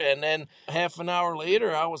And then half an hour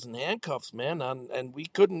later, I was in handcuffs, man, and we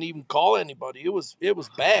couldn't even call anybody. It was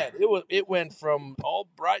bad. It went from all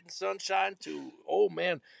bright and sunshine to, oh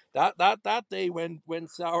man, that day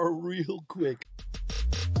went sour real quick.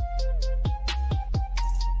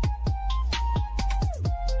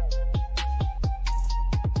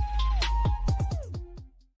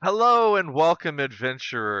 Hello and welcome,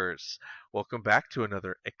 adventurers. Welcome back to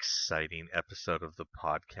another exciting episode of the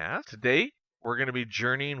podcast. Today, we're going to be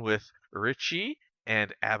journeying with Richie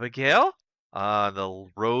and Abigail on the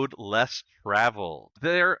road less traveled.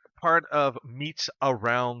 They're part of Meets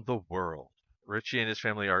Around the World. Richie and his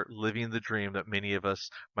family are living the dream that many of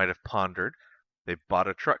us might have pondered. They bought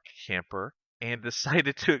a truck camper and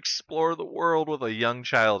decided to explore the world with a young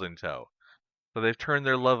child in tow. So they've turned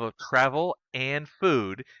their love of travel and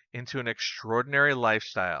food into an extraordinary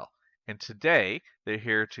lifestyle. And today, they're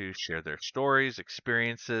here to share their stories,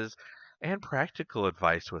 experiences, and practical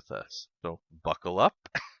advice with us. So buckle up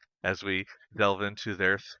as we delve into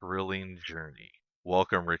their thrilling journey.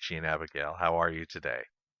 Welcome, Richie and Abigail. How are you today?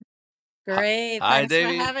 Great. Hi, Thanks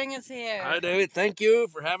David. for having us here. Hi, David. Thank you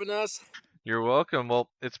for having us. You're welcome. Well,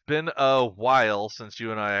 it's been a while since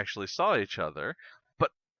you and I actually saw each other,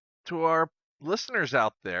 but to our listeners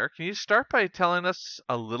out there, can you start by telling us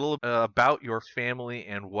a little about your family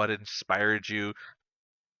and what inspired you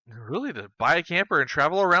really to buy a camper and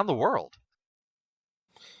travel around the world?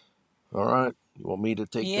 All right. You want me to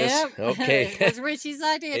take this? Okay. It was Richie's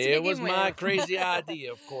idea to It begin was my with. crazy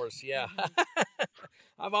idea, of course, yeah.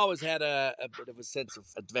 I've always had a bit of a sense of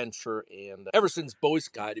adventure, and ever since Boy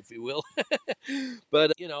Scout, if you will.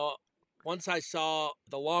 But, once I saw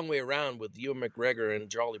The Long Way Around with Ewan McGregor and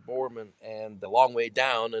Jolly Borman and The Long Way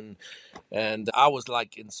Down, and I was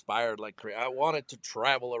like inspired, like I wanted to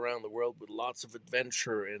travel around the world with lots of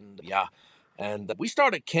adventure, and yeah. And we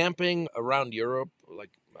started camping around Europe,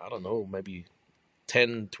 like, I don't know, maybe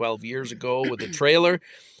 10, 12 years ago with a trailer.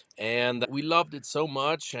 And we loved it so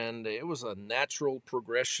much, and it was a natural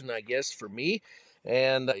progression, I guess, for me.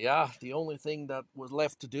 And yeah, the only thing that was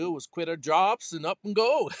left to do was quit our jobs and up and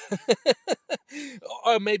go.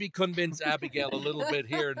 Or maybe convince Abigail a little bit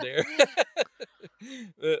here and there.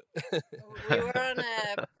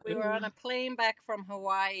 We were on a plane back from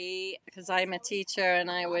Hawaii because I'm a teacher,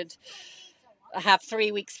 and I would have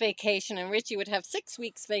 3 weeks vacation, and Richie would have 6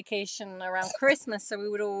 weeks vacation around Christmas. So we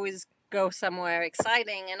would always go somewhere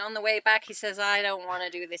exciting. And on the way back, he says, "I don't want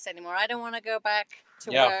to do this anymore. I don't want to go back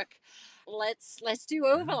to work. Let's do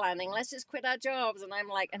overlanding. Let's just quit our jobs." And I'm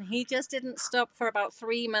like, and he just didn't stop for about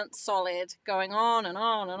 3 months solid, going on and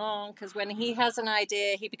on and on. Because when he has an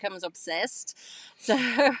idea, he becomes obsessed. So,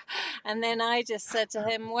 and then I just said to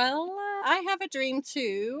him, "Well, I have a dream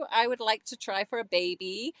too. I would like to try for a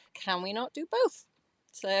baby. Can we not do both?"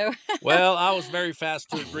 So, well, I was very fast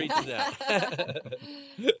to agree to that.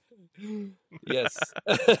 Yes.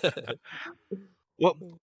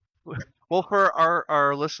 Well, for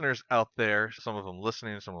our listeners out there, some of them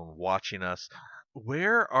listening, some of them watching us,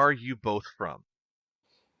 where are you both from?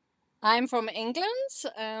 I'm from England,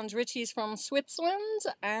 and Richie's from Switzerland,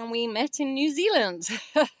 and we met in New Zealand.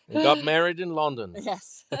 And got married in London.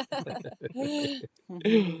 Yes.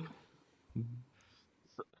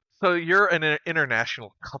 So you're an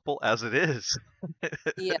international couple as it is.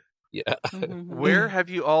 Yeah. Yeah. Where have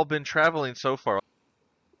you all been traveling so far?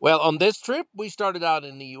 Well, on this trip, we started out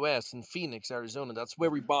in the U.S., in Phoenix, Arizona. That's where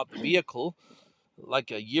we bought the vehicle,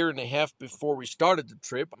 like a year and a half before we started the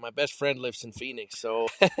trip. My best friend lives in Phoenix, so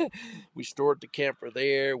we stored the camper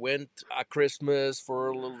there, went at Christmas for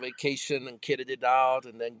a little vacation and kitted it out,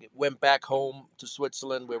 and then went back home to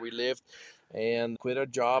Switzerland where we lived and quit our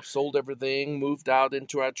job, sold everything, moved out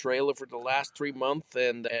into our trailer for the last 3 months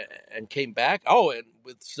and came back. Oh, and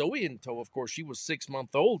with Zoe in tow, of course. She was 6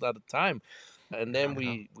 months old at the time. And then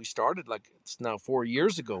we started, like, it's now 4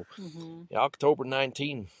 years ago, October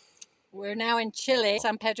 19. We're now in Chile,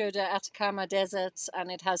 San Pedro de Atacama Desert,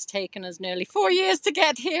 and it has taken us nearly 4 years to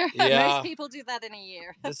get here. Yeah. Most people do that in a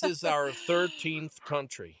year. This is our 13th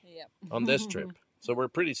country on this trip, so we're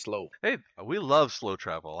pretty slow. Hey, we love slow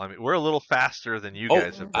travel. I mean, we're a little faster than you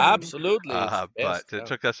guys have been. Absolutely. But it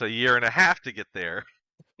took us a year and a half to get there.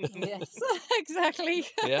 Yes, exactly.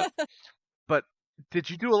 Yeah. But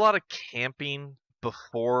did you do a lot of camping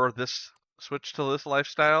before this switch to this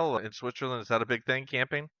lifestyle in Switzerland? Is that a big thing,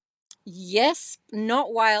 camping? Yes,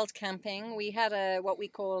 not wild camping. We had what we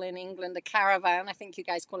call in England a caravan. I think you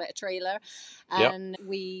guys call it a trailer. And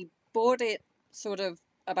we bought it sort of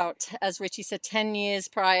about, as Richie said, 10 years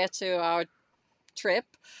prior to our trip.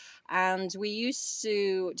 And we used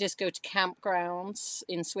to just go to campgrounds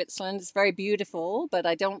in Switzerland. It's very beautiful, but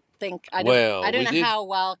I don't know how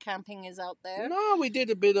wild camping is out there. No, we did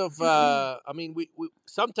a bit of. I mean, we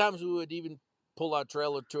sometimes we would even pull our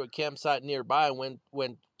trailer to a campsite nearby and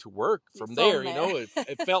went to work from there. You know, it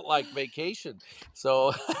felt like vacation.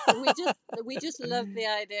 So we just loved the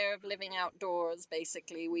idea of living outdoors.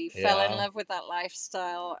 Basically, we fell in love with that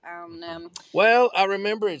lifestyle. And well, I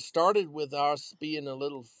remember it started with us being a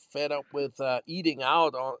little fed up with eating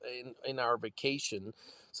out in our vacation.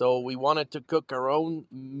 So we wanted to cook our own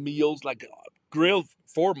meals, like grill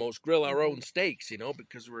our own steaks, you know,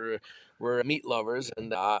 because we're meat lovers,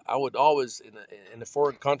 and I would always in a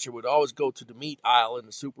foreign country would always go to the meat aisle in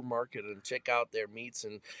the supermarket and check out their meats,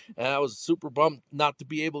 and I was super bummed not to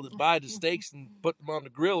be able to buy the steaks and put them on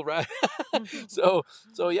the grill, right? so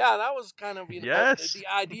yeah, that was kind of the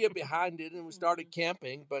idea behind it, and we started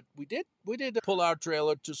camping. But we did pull our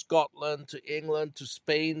trailer to Scotland, to England, to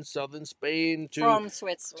Spain, southern Spain, from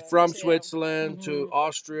Switzerland to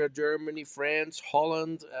Austria, Germany, France,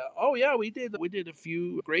 Holland. We did a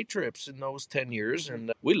few great trips in those 10 years,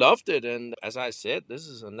 and we loved it. And as I said, this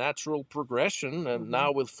is a natural progression, and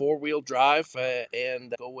now with 4-wheel drive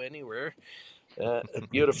and go anywhere.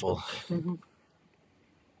 Beautiful.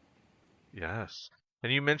 Yes.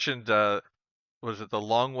 And you mentioned, was it the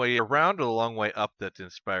long way around or the long way up that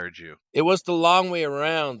inspired you? It was the long way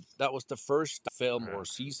around. That was the first film or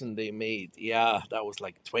season they made. Yeah, that was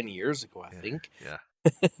like 20 years ago, I think. Yeah.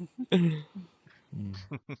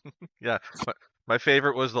 Yeah. My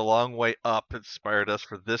favorite was the long way up. Inspired us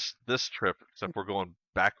for this trip, except we're going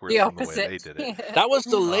backwards from the way they did it. That was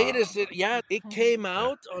the latest. It came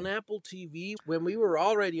out on Apple TV when we were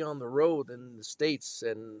already on the road in the States,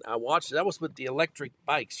 and I watched it. That was with the electric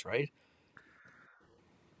bikes, right?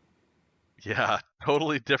 Yeah,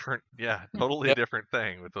 totally different. Yeah, totally different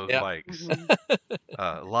thing with those bikes.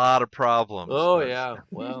 A lot of problems. Oh, yeah.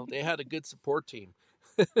 Well, they had a good support team.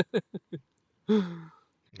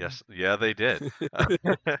 Yes, yeah, they did.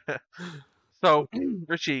 So,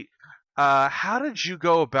 Richie, how did you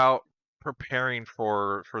go about preparing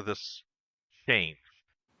for this change?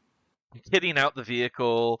 Kitting out the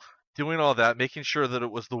vehicle, doing all that, making sure that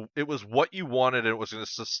it was what you wanted and it was going to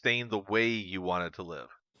sustain the way you wanted to live.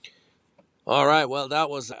 All right. Well, that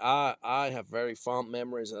was I have very fond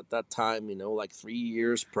memories at that time. You know, like 3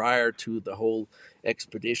 years prior to the whole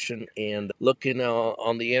expedition, and looking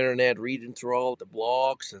on the internet, reading through all the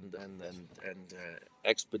blogs and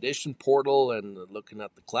expedition portal, and looking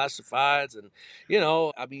at the classifieds, and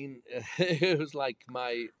I mean, it was like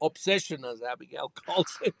my obsession, as Abigail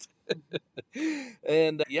calls it.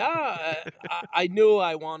 And I knew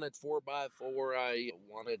I wanted 4x4. I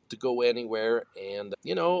wanted to go anywhere, and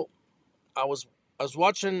I was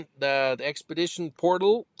watching the expedition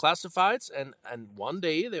portal classifieds, and one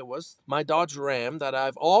day there was my Dodge Ram that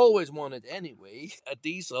I've always wanted anyway, a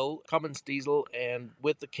diesel, Cummins diesel, and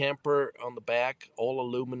with the camper on the back, all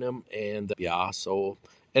aluminum, and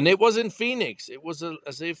and it was in Phoenix. It was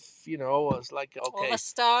as if, it was like, okay, all the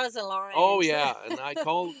stars aligned. Oh yeah, and I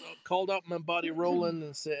called up my buddy Roland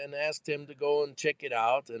and asked him to go and check it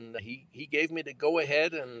out, and he gave me the go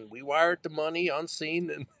ahead, and we wired the money unseen.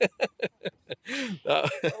 And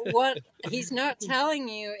what he's not telling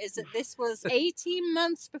you is that this was 18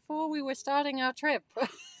 months before we were starting our trip.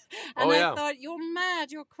 And I thought, you're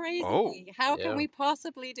mad, you're crazy. How can we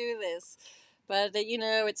possibly do this? But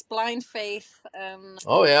it's blind faith.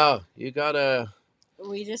 You gotta.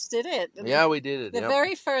 We just did it. And we did it. The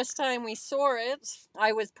very first time we saw it,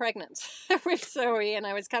 I was pregnant with Zoe, and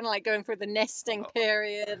I was kind of like going through the nesting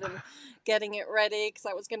period and getting it ready because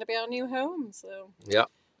that was going to be our new home. So yeah.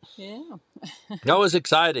 That was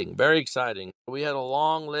exciting, very exciting. We had a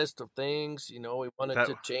long list of things, we wanted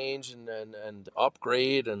to change and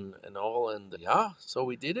upgrade and all, and so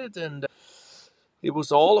we did it, and it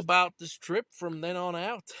was all about this trip from then on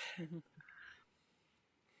out.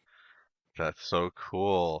 That's so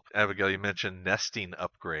cool. Abigail, you mentioned nesting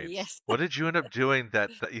upgrades. Yes. What did you end up doing that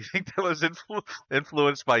you think that was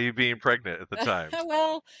influenced by you being pregnant at the time?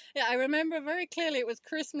 Well, I remember very clearly it was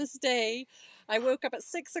Christmas Day. I woke up at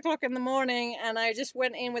 6 o'clock in the morning, and I just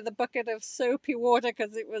went in with a bucket of soapy water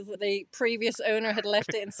because it was the previous owner had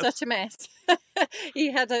left it in such a mess.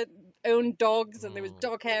 He had own dogs, and there was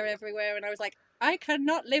dog hair everywhere, and I was like, I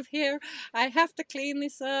cannot live here. I have to clean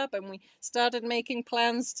this up. And we started making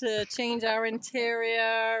plans to change our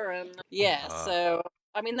interior. And so,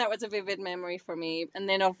 I mean, that was a vivid memory for me. And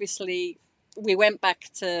then obviously we went back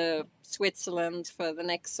to Switzerland for the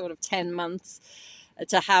next sort of 10 months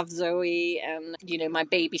to have Zoe and, my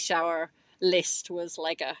baby shower list was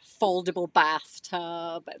like a foldable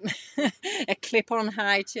bathtub and a clip-on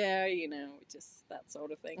high chair, just that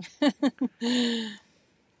sort of thing.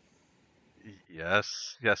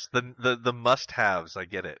 Yes, yes, the must-haves, I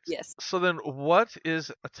get it. Yes. So then what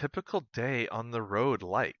is a typical day on the road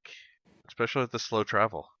like, especially with the slow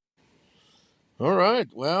travel? All right.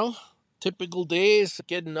 Well, typical days,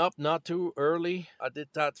 getting up not too early. I did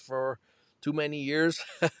that for too many years.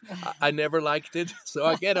 I never liked it. So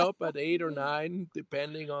I get up at 8 or 9,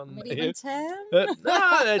 depending on. Maybe even 10.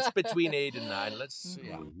 No, it's between 8 and 9. Let's,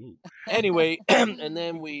 yeah. Ooh. Anyway, and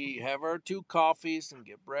then we have our 2 coffees and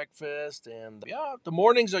get breakfast. And yeah, the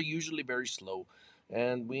mornings are usually very slow.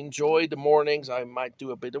 And we enjoy the mornings. I might do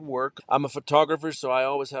a bit of work. I'm a photographer, so I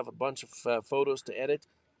always have a bunch of photos to edit.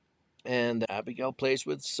 And Abigail plays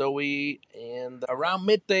with Zoe. And around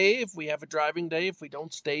midday, if we have a driving day, if we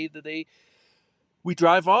don't stay the day, we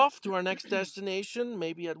drive off to our next destination,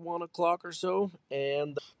 maybe at 1 o'clock or so.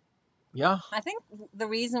 And yeah. I think the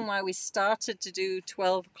reason why we started to do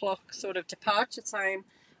 12 o'clock sort of departure time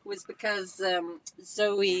was because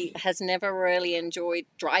Zoe has never really enjoyed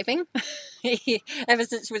driving. Ever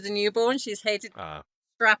since she was a newborn, she's hated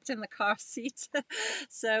strapped in the car seat.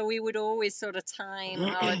 So we would always sort of time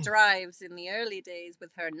our drives in the early days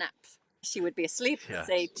with her nap. She would be asleep for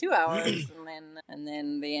say 2 hours, and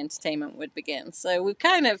then the entertainment would begin. So we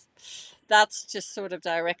that's just sort of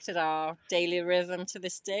directed our daily rhythm to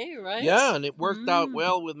this day, right? Yeah, and it worked out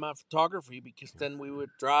well with my photography, because then we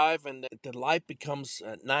would drive and the light becomes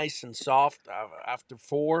nice and soft after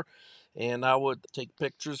 4. And I would take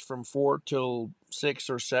pictures from 4 till 6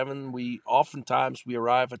 or 7. Oftentimes we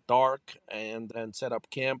arrive at dark and set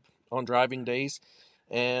up camp on driving days.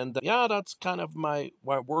 And yeah, that's kind of my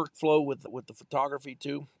workflow with the photography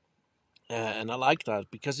too. And I like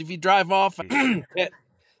that, because if you drive off at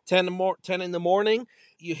 10 in the morning,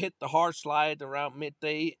 you hit the hard slide around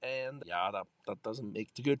midday, and yeah, that doesn't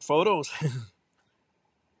make the good photos.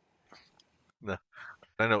 No,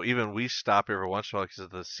 I know even we stop every once in a while because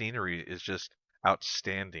the scenery is just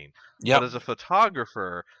outstanding. Yep. But as a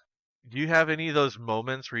photographer, do you have any of those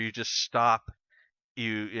moments where you just stop,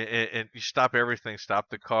 you stop everything, stop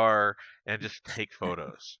the car, and just take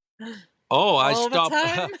photos? Oh, I All the stop.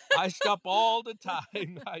 time? I stop all the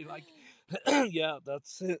time. I like. Yeah,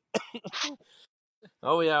 that's it.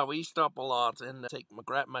 Oh yeah, we stop a lot and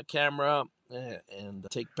grab my camera and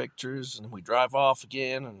take pictures, and we drive off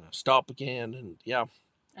again and stop again, and yeah.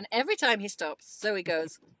 And every time he stops, Zoe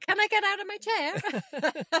goes, "Can I get out of my chair?"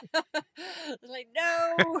 Like,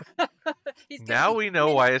 no. Now we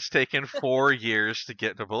know why it's taken 4 years to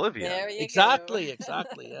get to Bolivia. There you Exactly, go.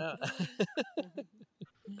 exactly, yeah.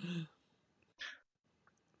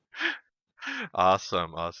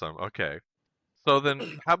 Awesome, awesome. Okay. So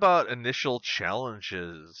then, how about initial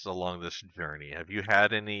challenges along this journey? Have you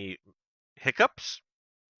had any hiccups?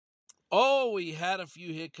 Oh, we had a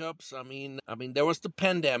few hiccups. I mean, there was the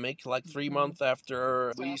pandemic, like 3 months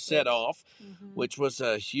after we set off, which was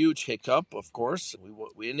a huge hiccup. Of course,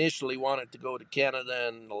 we initially wanted to go to Canada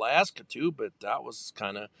and Alaska too, but that was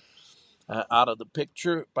kind of out of the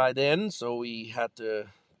picture by then. So we had to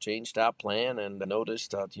change that plan, and noticed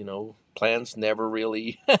that plans never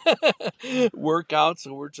really work out,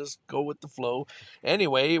 so we're just go with the flow.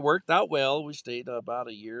 Anyway, it worked out well. We stayed about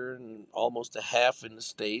a year and almost a half in the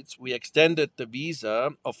States. We extended the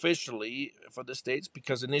visa officially for the States,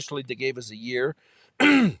 because initially they gave us a year.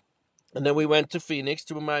 And then we went to Phoenix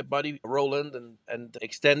to my buddy Roland, and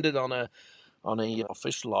extended on a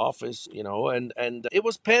official office, and it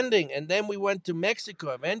was pending. And then we went to Mexico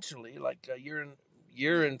eventually, like a year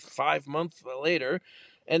and 5 months later.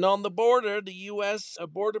 And on the border, the U.S.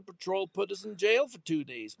 Border Patrol put us in jail for 2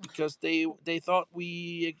 days, because they thought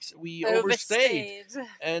we overstayed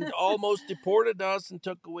and almost deported us and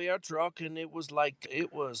took away our truck. And it was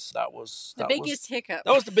the biggest hiccup.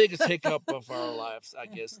 That was the biggest hiccup of our lives, I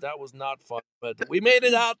guess. That was not fun, but we made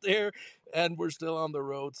it out there, and we're still on the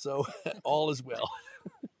road, so all is well.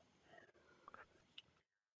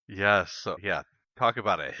 Yes. So, yeah. Talk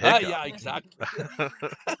about a hiccup. Yeah, exactly.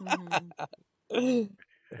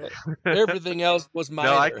 Everything else was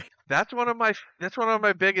minor. No, that's one of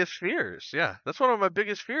my biggest fears. Yeah, that's one of my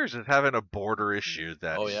biggest fears, is having a border issue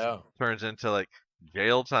that turns into like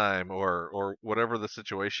jail time or whatever the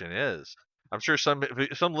situation is. I'm sure some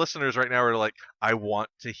listeners right now are like, I want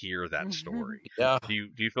to hear that story. Yeah. Do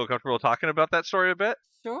you feel comfortable talking about that story a bit?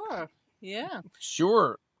 Sure. Yeah.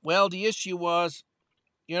 Sure. Well, the issue was,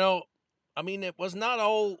 it was not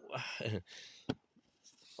all.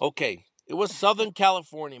 Okay, it was Southern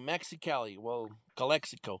California, Mexicali,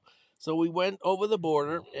 Calexico. So we went over the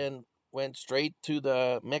border, and went straight to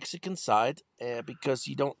the Mexican side because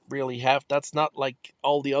you don't really have. That's not like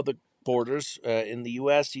all the other borders in the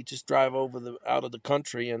U.S. You just drive over the out of the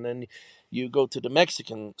country and then you go to the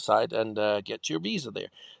Mexican side and get your visa there.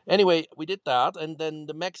 Anyway, we did that, and then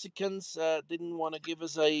the Mexicans didn't want to give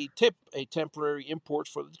us a tip, a temporary import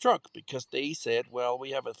for the truck, because they said, well,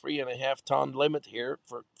 we have a 3.5 ton limit here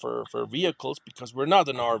for vehicles because we're not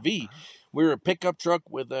an RV. We're a pickup truck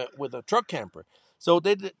with a truck camper. So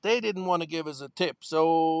they didn't want to give us a tip.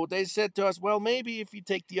 So they said to us, well, maybe if you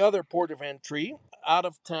take the other port of entry out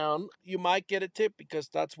of town, you might get a tip because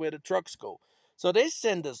that's where the trucks go. So they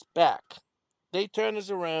send us back. They turn us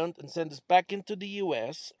around and send us back into the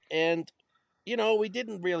U.S. And we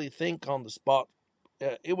didn't really think on the spot.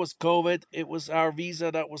 It was COVID. It was our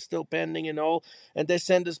visa that was still pending and all. And they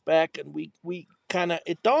sent us back, and we kind of,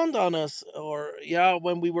 it dawned on us, or yeah,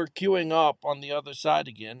 when we were queuing up on the other side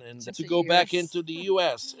again, and to go back into the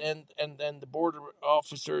U.S. and then the border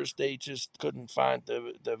officers, they just couldn't find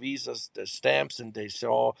the visas, the stamps, and they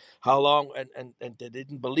saw how long, and they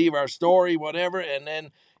didn't believe our story, whatever, and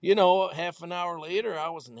then half an hour later, I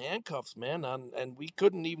was in handcuffs, man, and we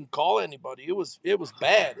couldn't even call anybody. It was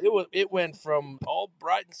bad. It went from all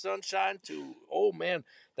bright and sunshine to, oh man,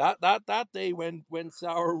 that day went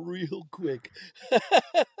sour real quick.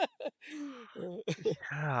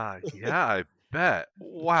 Yeah, I bet.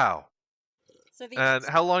 Wow. So And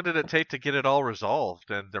how long did it take to get it all resolved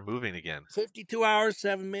and they're moving again? 52 hours,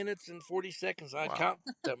 7 minutes, and 40 seconds. I count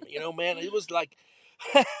them. Man, it was like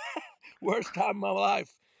worst time of my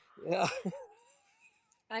life. Yeah.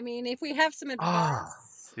 I mean, if we have some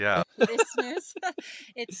advice, yeah, listeners,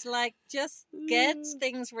 it's like just get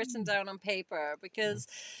things written down on paper, because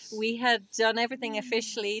we had done everything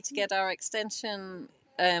officially to get our extension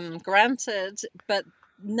granted, but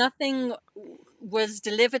nothing was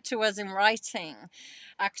delivered to us in writing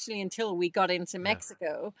actually until we got into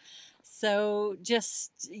Mexico. So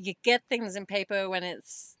just you get things in paper when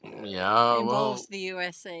it's involves the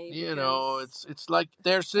USA. It's like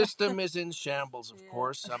their system is in shambles. Of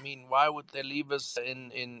course, I mean, why would they leave us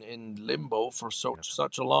in limbo for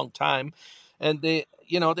such a long time? And they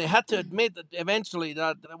had to admit that eventually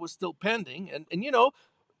that was still pending, and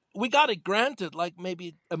we got it granted like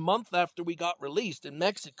maybe a month after we got released in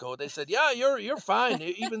Mexico. They said, "Yeah, you're fine,"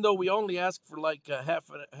 even though we only asked for like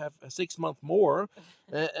half a 6 month more,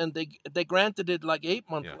 and they granted it like 8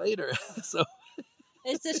 months later. So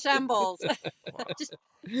it's a shambles. Just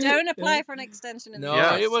don't apply for an extension in the No,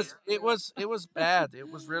 US. it was bad.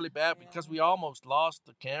 It was really bad because we almost lost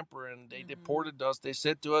the camper and they deported us. They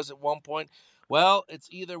said to us at one point, "Well, it's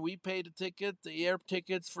either we pay the air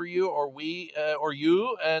tickets for you, or we, or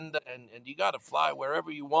you, and you got to fly wherever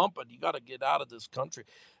you want, but you got to get out of this country."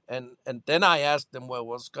 And then I asked them, "Well,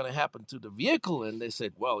 what's going to happen to the vehicle?" And they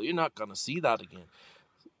said, "Well, you're not going to see that again."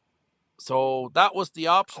 So that was the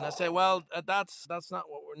option. I said, "Well, that's not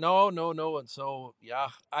what we're no." And so yeah,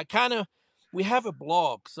 we have a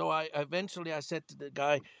blog. So I eventually I said to the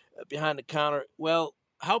guy behind the counter, "Well,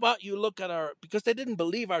 how about you look at our," because they didn't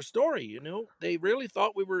believe our story. They really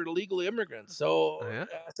thought we were illegal immigrants. So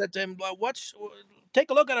I said to him, "Well,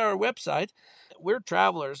 take a look at our website. We're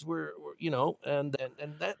travelers. And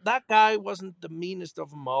that guy wasn't the meanest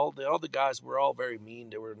of them all. The other guys were all very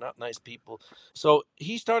mean. They were not nice people. So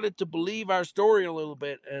he started to believe our story a little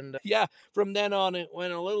bit. And yeah, from then on, it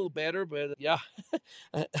went a little better. But yeah,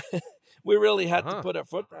 we really had to put our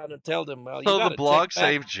foot down and tell them, well, you got to the blog check back.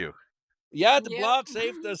 saved you. Yeah, the blog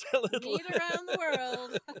saved us a little. Meet around the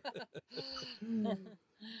world.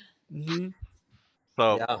 Mm-hmm.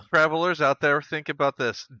 So, travelers out there, think about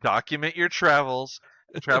this. Document your travels.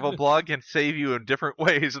 A travel blog can save you in different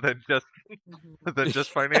ways than just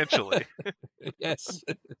financially. Yes.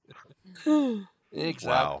 Exactly.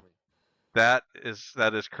 Wow. That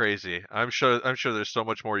is crazy. I'm sure there's so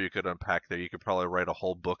much more you could unpack there. You could probably write a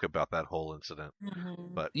whole book about that whole incident.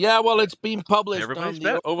 But yeah, well, it's been published on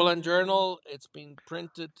the Overland Journal. It's been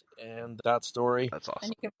printed, and that story. That's awesome.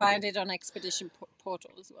 And you can find it on Expedition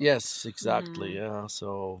Portal as well. Yes, exactly. Yeah.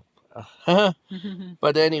 So,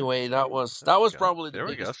 but anyway, that was probably the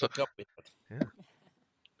biggest hiccup we had. Yeah.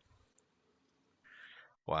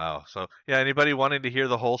 Wow. So yeah, anybody wanting to hear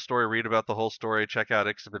the whole story, read about the whole story, check out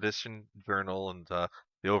Expedition Journal and the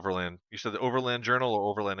Overland. You said the Overland Journal or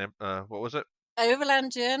Overland? What was it?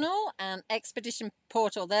 Overland Journal and Expedition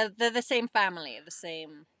Portal. They're the same family, the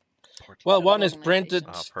same. Well, one is printed,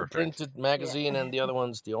 the printed magazine, and the other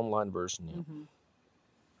one's the online version. Yeah.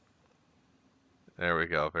 There we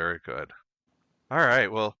go. Very good. All right.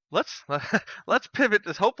 Well, let's pivot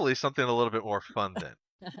to hopefully something a little bit more fun then.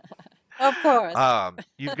 Of course.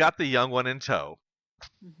 You've got the young one in tow.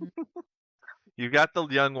 Mhm. You got the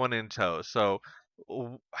young one in tow. So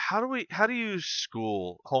how do you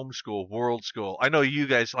homeschool, world school? I know you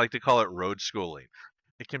guys like to call it road schooling.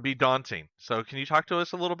 It can be daunting. So can you talk to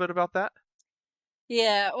us a little bit about that?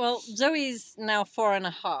 Yeah, well, Zoe's now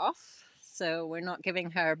 4.5, so we're not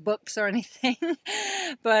giving her books or anything.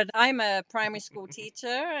 But I'm a primary school teacher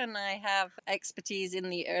and I have expertise in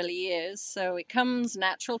the early years, so it comes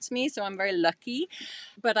natural to me, so I'm very lucky.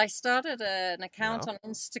 But I started an account Yeah. on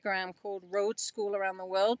Instagram called Road School Around the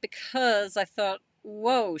World because I thought,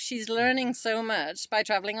 whoa, she's learning so much by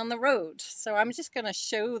traveling on the road. So I'm just going to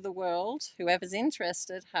show the world, whoever's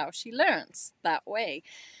interested, how she learns that way.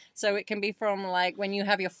 So it can be from like when you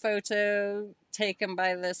have your photo taken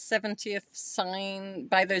by the 70th sign,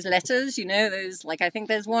 by those letters, those, like I think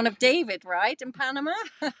there's one of David, right, in Panama?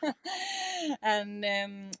 And,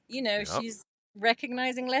 Yep. she's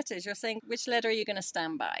recognizing letters. You're saying, which letter are you going to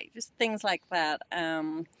stand by? Just things like that.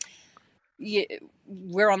 You,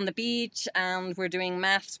 we're on the beach and we're doing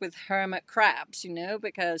maths with hermit crabs,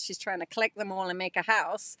 because she's trying to collect them all and make a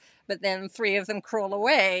house, but then 3 of them crawl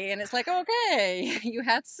away, and it's like, okay, you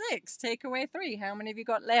had 6, take away 3. How many have you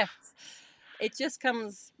got left? It just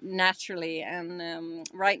comes naturally. And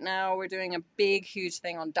right now we're doing a big, huge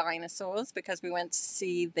thing on dinosaurs because we went to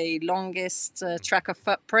see the longest track of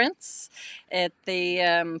footprints at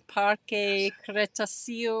the Parque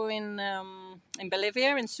Cretáceo in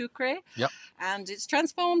Bolivia, in Sucre. Yep. And it's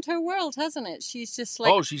transformed her world, hasn't it? She's just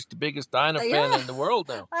like, Oh, she's the biggest dino fan yeah. in the world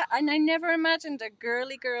now. And I never imagined a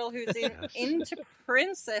girly girl who's Yes. into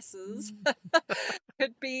princesses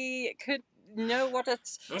could know what a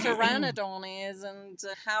pteranodon is and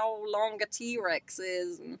how long a T-Rex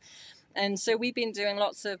is. And so we've been doing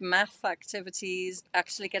lots of math activities,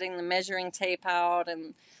 actually getting the measuring tape out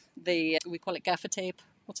and we call it gaffer tape.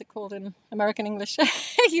 What's it called in American English?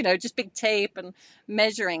 Just big tape, and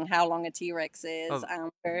measuring how long a T-Rex is.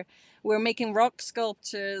 Oh, And we're making rock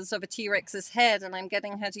sculptures of a T-Rex's head, and I'm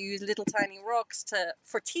getting her to use little tiny rocks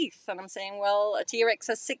for teeth. And I'm saying, well, a T-Rex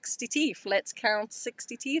has 60 teeth. Let's count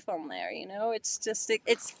 60 teeth on there. It's just,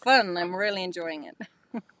 it's fun. I'm really enjoying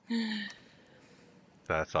it.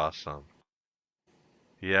 that's awesome.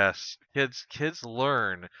 Yes, kids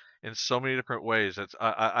learn in so many different ways.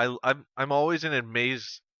 I'm always in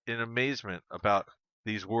amazement about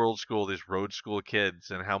these these road school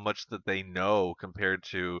kids and how much that they know compared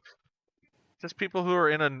to just people who are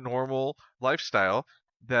in a normal lifestyle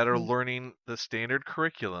that are learning the standard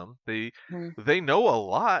curriculum. They know a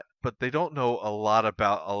lot, but they don't know a lot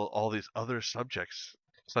about all these other subjects,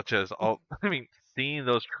 such as I mean, seeing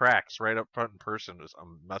those tracks right up front in person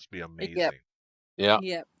must be Yep. amazing. Yeah.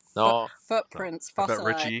 Yep. No. So Footprints, I bet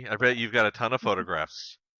fossilized. Richie, I bet you've got a ton of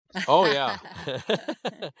photographs. Oh yeah.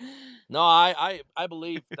 No, I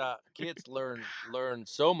believe that kids learn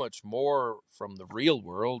so much more from the real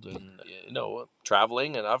world, and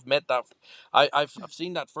traveling. And I've met that. I've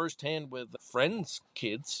seen that firsthand with friends'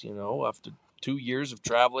 kids. After 2 years of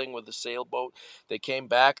traveling with the sailboat, they came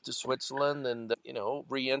back to Switzerland and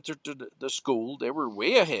re-entered the school. They were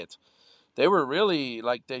way ahead. They were really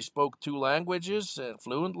like they spoke 2 languages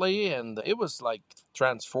fluently, and it was like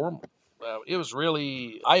transform. It was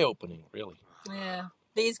really eye opening, really. Yeah.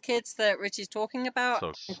 These kids that Richie's talking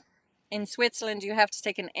about, So in Switzerland, you have to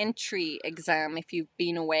take an entry exam if you've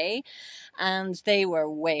been away, and they were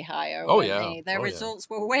way higher, Oh weren't yeah, they? Their oh yeah. results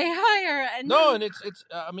were way higher, and No, and it's.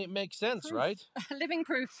 I mean, it makes sense, proof, right? living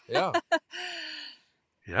proof. Yeah.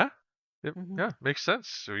 yeah, Hmm. yeah, makes sense.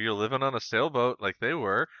 So you're living on a sailboat like they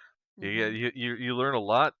were. Hmm. You learn a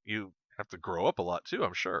lot. You have to grow up a lot too,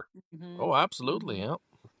 I'm sure. Hmm. Oh, absolutely. Hmm. Yeah.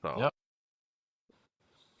 So Yeah.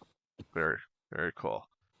 very, very cool.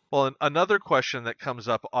 Well, another question that comes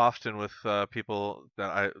up often with people that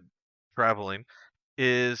I traveling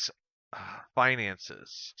is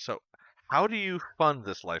finances. So, how do you fund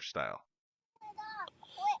this lifestyle?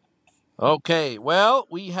 Okay. Well,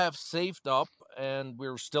 we have saved up, and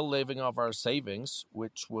we're still living off our savings,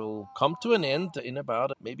 which will come to an end in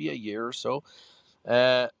about maybe a year or so.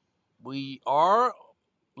 Uh, we are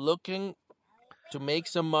looking to make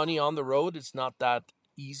some money on the road. It's not that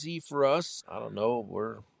easy for us. I don't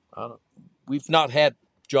know. I don't, we've not had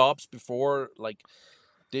jobs before, like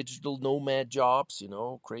digital nomad jobs,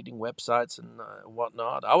 creating websites and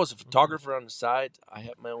whatnot. I was a Mhm. photographer on the side. I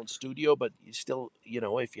had my own studio, but you still,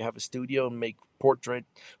 if you have a studio and make portrait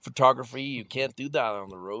photography, you can't do that on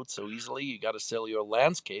the road so easily. You got to sell your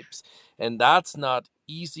landscapes, and that's not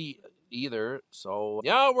easy either. So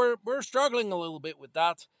yeah, we're struggling a little bit with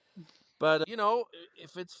that. But,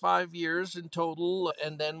 if it's 5 years in total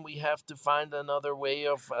and then we have to find another way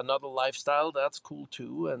of another lifestyle, that's cool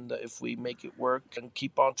too. And if we make it work and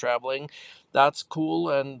keep on traveling, that's cool.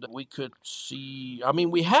 And we could see, I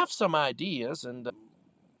mean, we have some ideas, and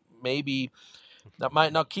maybe that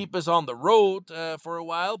might not keep us on the road for a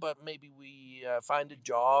while, but maybe we find a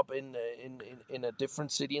job in a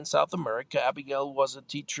different city in South America. Abigail was a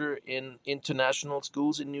teacher in international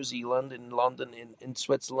schools in New Zealand, in London, in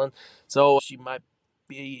Switzerland, so she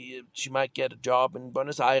might get a job in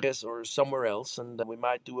Buenos Aires or somewhere else, and we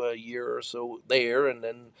might do a year or so there, and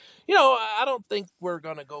then I don't think we're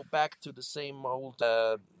gonna go back to the same old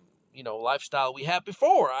lifestyle we had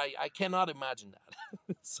before. I cannot imagine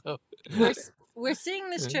that. So we're seeing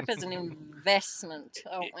this trip as an investment,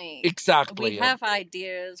 aren't we? exactly. We have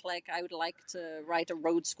ideas, like I would like to write a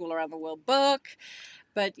road school around the world book,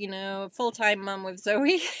 but full-time mum with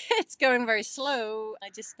Zoe, it's going very slow. I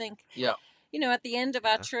just think, Yeah. At the end of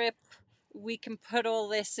our trip, we can put all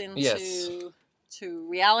this Yes. into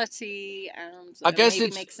reality and I guess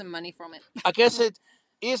maybe make some money from it. I guess it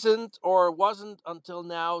isn't or wasn't until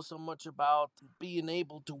now so much about being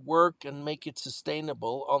able to work and make it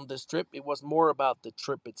sustainable on this trip. It was more about the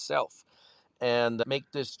trip itself, and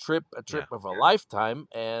make this trip a trip Yeah. of a lifetime.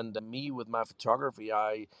 And me with my photography,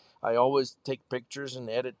 I always take pictures and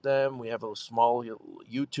edit them. We have a small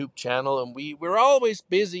YouTube channel, and we're always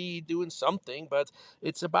busy doing something, but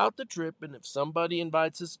it's about the trip. And if somebody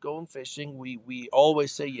invites us going fishing, we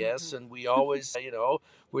always say yes, and we always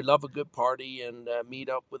we love a good party and meet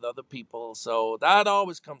up with other people. So that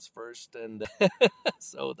always comes first, and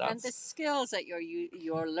so that's. And the skills that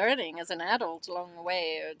you're learning as an adult along the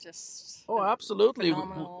way are just absolutely.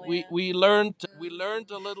 phenomenal. We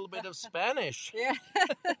learned a little bit of Spanish. Yeah.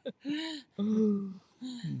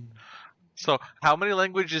 So, how many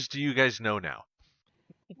languages do you guys know now?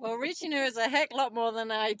 Well, Richie knows a heck lot more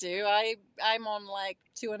than I do. I'm on like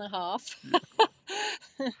 2.5.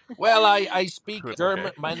 Well, I speak Okay.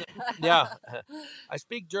 German. I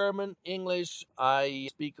speak German, English. I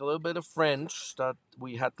speak a little bit of French. That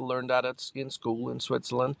we had to learn that in school in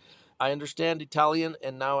Switzerland. I understand Italian,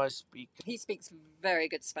 and now I speak. He speaks very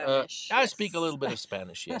good Spanish. I speak a little bit of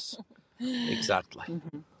Spanish. Yes, exactly.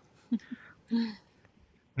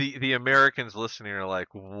 The Americans listening are like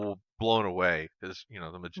blown away because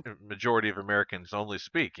the majority of Americans only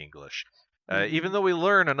speak English. Even though we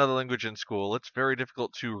learn another language in school, it's very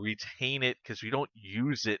difficult to retain it because we don't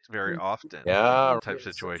use it very often. Yeah, type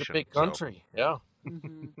situation. It's a big country. So. Yeah.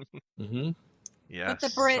 Mm-hmm. Yes. But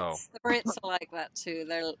the Brits are like that too.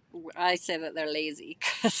 I say that they're lazy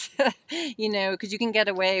because because you can get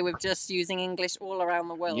away with just using English all around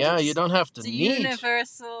the world. Yeah, you don't have to It's a need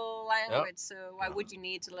universal language, so why would you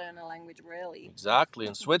need to learn a language really? Exactly.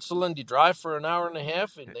 In Switzerland, you drive for an hour and a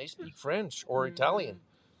half, and they speak French or Italian.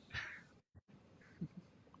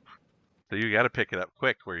 So you got to pick it up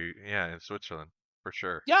quick in Switzerland, for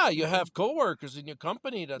sure. Yeah, you have coworkers in your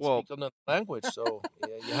company that speak another language, so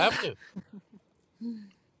you have to.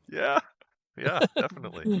 Yeah,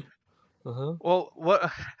 definitely. Well,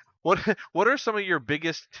 what are some of your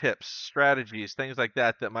biggest tips, strategies, things like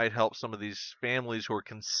that might help some of these families who are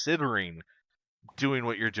considering doing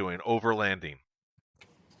what you're doing, overlanding?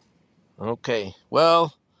 Okay,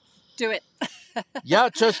 well, do it. Yeah,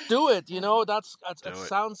 just do it. It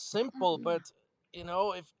sounds simple, but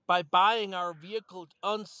if by buying our vehicle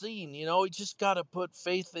unseen, you just gotta put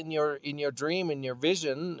faith in your dream, in your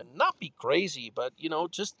vision, not be crazy, but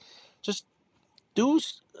just do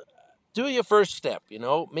your first step.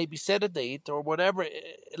 Maybe set a date or whatever.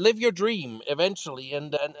 Live your dream eventually,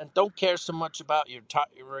 and don't care so much about your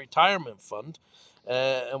retirement fund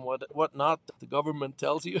and whatnot the government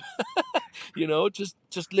tells you.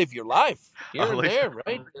 Just live your life here and there,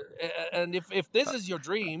 right? And if this is your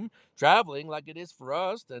dream, traveling like it is for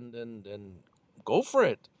us, then go for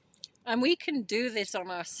it. And we can do this on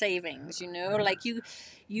our savings, like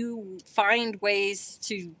you find ways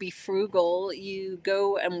to be frugal. You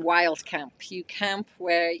go and wild camp. You camp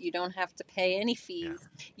where you don't have to pay any fees.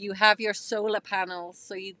 Yeah. You have your solar panels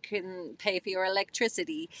so you can pay for your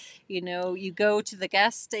electricity. You go to the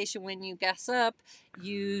gas station when you gas up.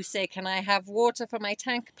 You say, "Can I have water for my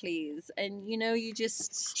tank, please?" And you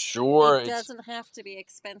just sure it doesn't have to be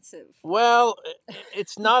expensive. Well,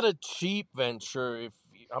 it's not a cheap venture.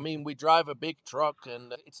 We drive a big truck,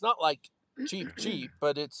 and it's not like cheap,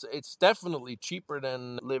 but it's definitely cheaper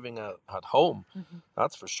than living at home. Mm-hmm.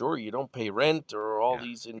 That's for sure. You don't pay rent or all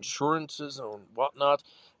these insurances and whatnot,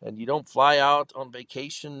 and you don't fly out on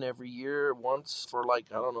vacation every year once for I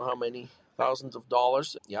don't know how many thousands of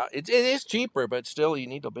dollars. Yeah, it is cheaper, but still you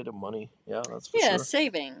need a bit of money. Yeah, that's for Yeah, sure.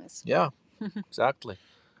 savings. Yeah, exactly.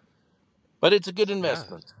 But it's a good Yeah.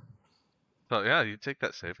 investment. So yeah, you take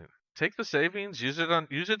that saving. Take the savings, use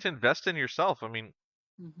it to invest in yourself. I mean,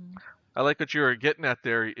 Mm-hmm. I like what you were getting at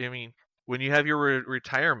there. I mean, when you have your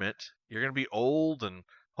retirement, you're gonna be old and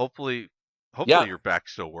hopefully Yeah, your back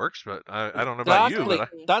still works, but I don't know about you,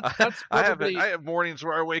 exactly. but Exactly. That's I haven't probably I have mornings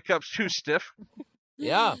where I wake up too stiff.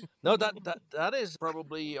 yeah. No, that is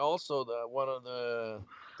probably also the one of the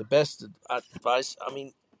best advice. I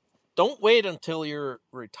mean, don't wait until you're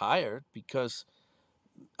retired because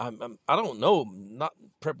I don't know, not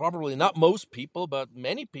probably not most people, but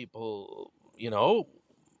many people,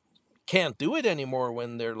 can't do it anymore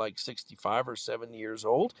when they're like 65 or 70 years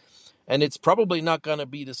old, and it's probably not going to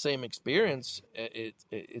be the same experience.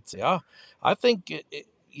 It's yeah, I think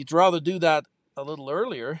you'd rather do that a little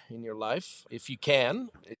earlier in your life if you can.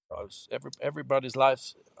 Because everybody's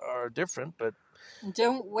lives are different, but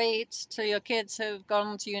Don't wait till your kids have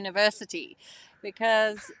gone to university,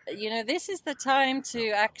 because this is the time to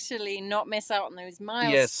actually not miss out on those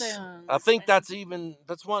yes, I milestones. think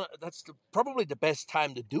probably the best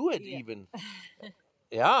time to do it. Yeah. Even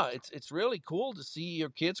yeah, it's really cool to see your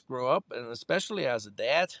kids grow up, and especially as a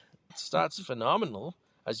dad, that's phenomenal,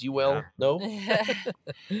 as you Yeah. well know.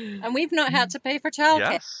 And we've not had to pay for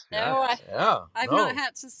childcare. Yes. No, Yes. I've No, not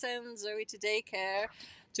had to send Zoe to daycare,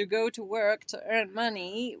 to go to work, to earn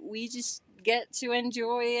money. We just get to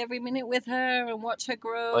enjoy every minute with her and watch her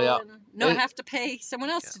grow, oh yeah, and not it, have to pay someone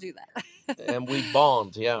else Yeah. to do that. and we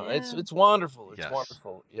bond. Yeah, Yeah. it's wonderful. It's Yes.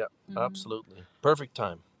 wonderful. Yeah, Mhm. absolutely perfect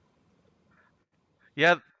time.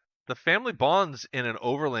 Yeah, the family bonds in an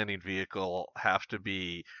overlanding vehicle have to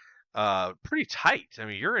be pretty tight. I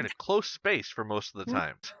mean, you're in a close space for most of the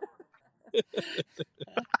time.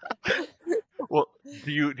 Well,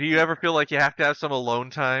 do you ever feel like you have to have some alone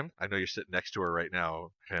time? I know you're sitting next to her right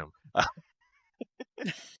now, Pam.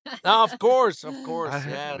 Now, of course, yeah,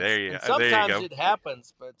 and There you sometimes go. it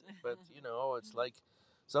happens, but it's like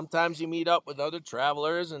sometimes you meet up with other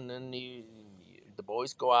travelers, and then the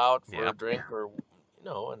boys go out for Yeah. a drink, or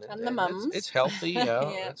And the and it's mums. healthy, yeah,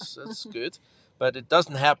 Yeah. it's good, but it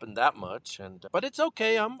doesn't happen that much, and but it's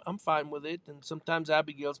okay. I'm fine with it, and sometimes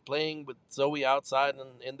Abigail's playing with Zoe outside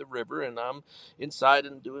and in the river, and I'm inside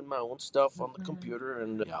and doing my own stuff on the Mhm. computer,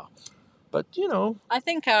 and yeah, but I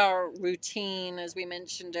think our routine, as we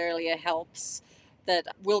mentioned earlier, helps.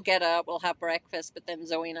 That we'll get up, we'll have breakfast, but then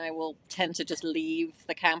Zoe and I will tend to just leave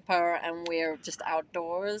the camper and we're just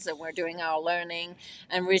outdoors and we're doing our learning.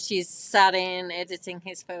 And Richie's sat in editing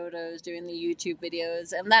his photos, doing the YouTube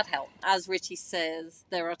videos, and that helps. As Richie says,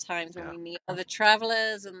 there are times when Yeah. we meet other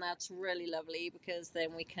travelers, and that's really lovely because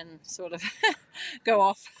then we can sort of go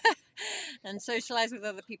off and socialize with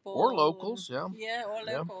other people. or locals, yeah, Yeah, or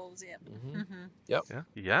yeah. locals, yeah. Hmm. Mm-hmm. Yep.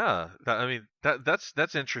 Yeah. I mean,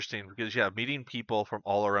 that's interesting because yeah, meeting people from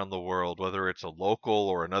all around the world, whether it's a local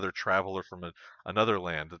or another traveler from another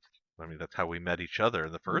land. I mean, that's how we met each other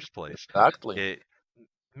in the first place. Exactly. It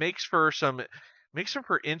makes for some makes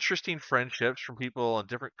for interesting friendships from people on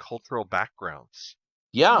different cultural backgrounds.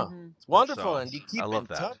 Yeah, Mm-hmm. it's wonderful, So and you I keep in love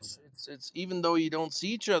that. touch. It's even though you don't see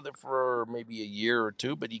each other for maybe a year or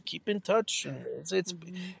two, but you keep in touch, and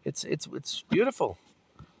Mm-hmm. it's beautiful.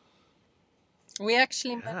 We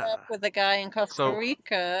actually met Yeah. up with a guy in Costa So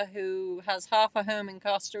Rica who has half a home in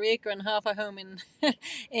Costa Rica and half a home in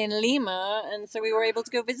in Lima, and so we were able to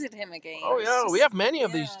go visit him again. Oh It's yeah, we just, have many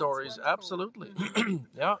of these yeah, it's stories. wonderful. Absolutely. Mm-hmm.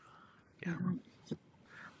 Yeah. yeah. Mm-hmm.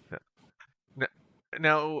 Yeah.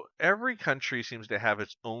 Now, every country seems to have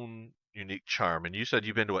its own unique charm, and you said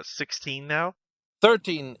you've been to what, 16 now?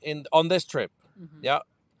 13 in on this trip. Mm-hmm. Yeah.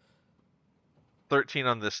 13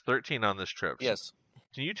 on this trip. So Yes.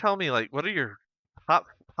 can you tell me like what are your top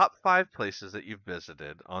top 5 places that you've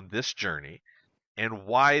visited on this journey and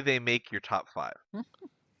why they make your top 5?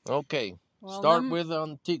 Okay. Well, Start with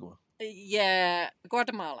Antigua. yeah,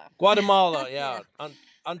 Guatemala. Guatemala. Yeah, Yeah.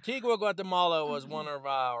 Antigua, Guatemala was one of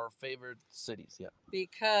our favorite cities. Yeah.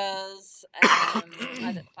 because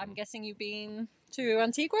I'm guessing you've been to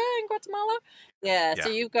Antigua in Guatemala. Yeah, so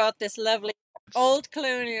Yeah. you've got this lovely old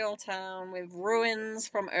colonial town with ruins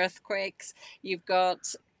from earthquakes. You've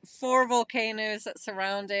got 4 volcanoes that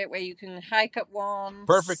surround it, where you can hike up one,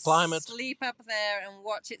 Perfect climate. sleep up there, and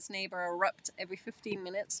watch its neighbor erupt every 15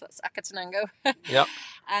 minutes. That's Acatenango. Yeah.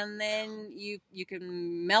 And then you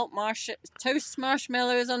can toast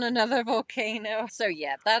marshmallows on another volcano. So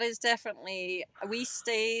yeah, that is definitely. We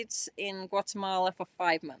stayed in Guatemala for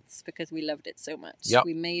 5 months because we loved it so much. Yep.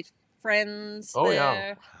 We made friends Oh yeah.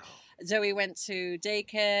 there. Zoe went to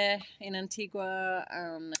daycare in Antigua.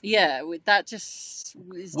 Yeah, that just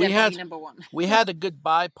is definitely number one. We had a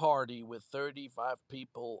goodbye party with 35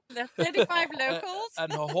 people. The 35 locals.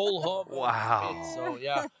 And a whole hub Wow. of it, so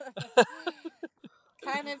yeah.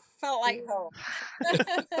 Kind of felt like home.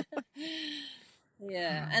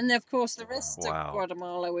 Yeah, and of course the rest of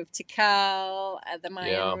Guatemala with Tikal, the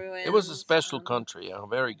Mayan ruins. It was a special country, yeah,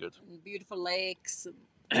 very good. Beautiful lakes,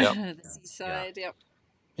 Yep. the seaside,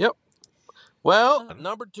 Yep. Well,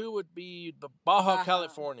 number 2 would be the Baja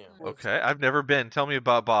California. Okay, I've never been. Tell me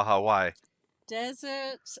about Baja. Why?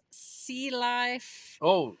 Desert, sea life.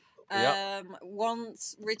 Oh, yeah.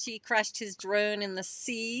 Once Richie crashed his drone in the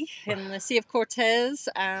Sea of Cortez,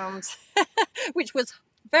 and which was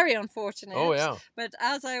very unfortunate. Oh, yeah. But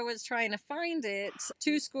as I was trying to find it,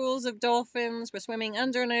 2 schools of dolphins were swimming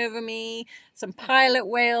under and over me, some pilot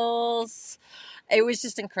whales. It was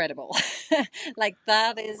just incredible. Like,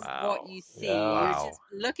 that is what you see. Yeah. You're just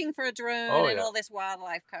looking for a drone, and all this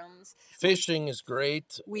wildlife comes. Fishing is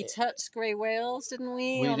great. We touched grey whales, didn't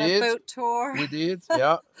we? We on did. A boat tour. We did,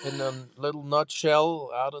 yeah. In a little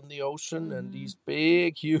nutshell out in the ocean, and these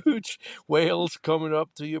big, huge whales coming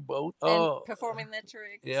up to your boat. And performing their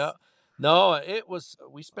tricks. Yeah. No, it was.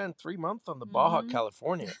 We spent 3 months on the Baja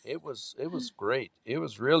California. It was great. It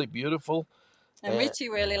was really beautiful. And Richie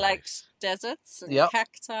really likes deserts and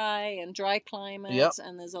cacti and dry climate,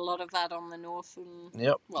 and there's a lot of that on the north and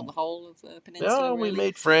well, the whole of the peninsula. Yeah, we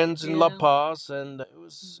made friends in La Paz, and it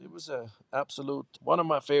was a absolute one of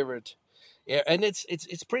my favorite. Yeah, and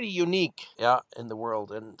it's pretty unique, in the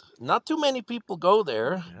world, and not too many people go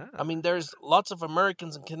there. Yeah. I mean, there's lots of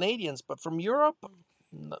Americans and Canadians, but from Europe,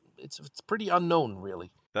 it's pretty unknown, really.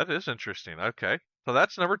 That is interesting. Okay, so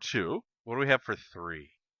that's number 2. What do we have for 3?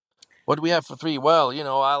 What do we have for 3? Well,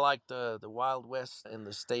 I like the Wild West in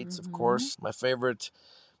the States, of course. My favorite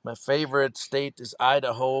state is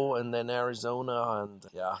Idaho, and then Arizona, and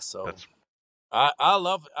so I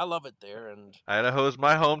love it there. And Idaho is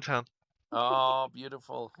my hometown. Oh,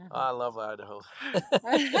 beautiful! I love Idaho.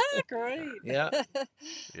 Great. Yeah.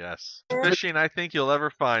 Yes. Fishing I think you'll ever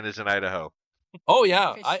find is in Idaho. Oh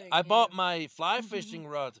yeah, I bought my fly fishing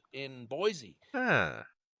rod in Boise.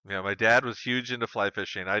 Yeah, my dad was huge into fly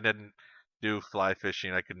fishing. I didn't do fly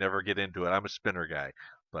fishing. I could never get into it. I'm a spinner guy,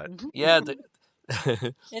 but yeah,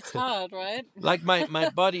 it's hard, right? Like my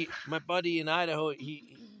buddy in Idaho,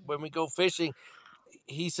 he when we go fishing,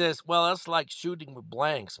 he says, "Well, that's like shooting with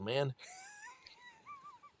blanks, man."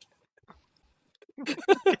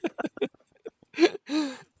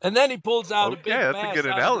 And then he pulls out a big bass. That's a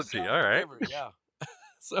good analogy. All right. River. Yeah.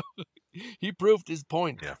 So he proved his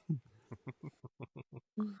point. Yeah.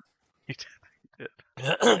 He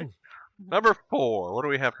did. Number 4. What do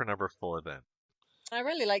we have for number 4 then? I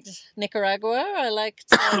really liked Nicaragua. I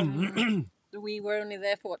liked. We were only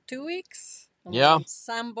there for 2 weeks. Yeah.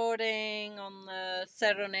 Sandboarding on the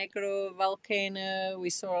Cerro Negro volcano. We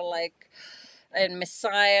saw in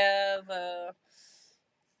Messiah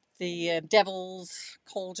the Devil's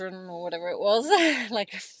Cauldron or whatever it was,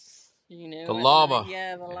 the lava.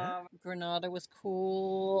 The lava. Granada was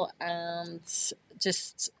cool, and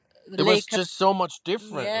just it was just so much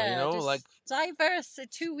different, diverse. In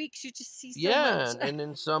 2 weeks, you just see so much. And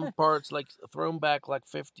in some parts, thrown back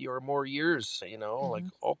 50 or more years, like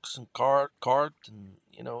ox and cart, and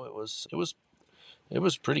it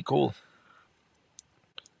was pretty cool.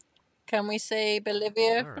 Can we say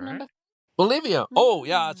Bolivia for number? Bolivia. Oh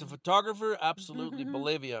yeah, as a photographer, absolutely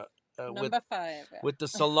Bolivia. Number 5. With the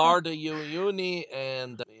Salar de Uyuni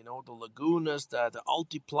and the lagunas, the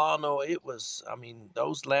Altiplano, it was. I mean,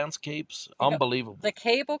 those landscapes, unbelievable. The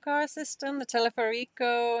cable car system, the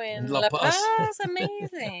Teleferico in La Paz,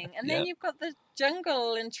 amazing. And then you've got the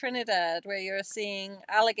jungle in Trinidad where you're seeing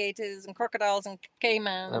alligators and crocodiles and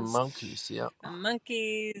caimans and monkeys. Yeah, and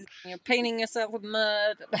monkeys. You're painting yourself with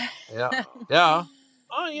mud. Yeah.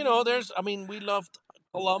 Oh, we loved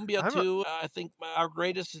Colombia too. I think our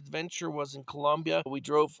greatest adventure was in Colombia. We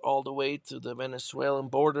drove all the way to the Venezuelan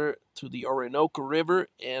border to the Orinoco River,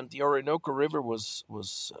 and the Orinoco River was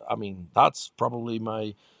that's probably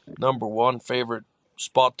my number 1 favorite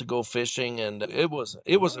spot to go fishing, and it was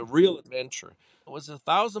a real adventure. It was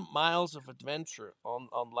 1,000 miles of adventure on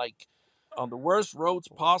the worst roads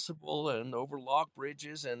possible and over log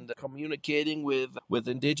bridges and communicating with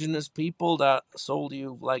indigenous people that sold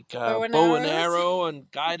you bow and arrow and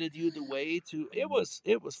guided you the way to. It was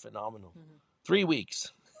phenomenal. 3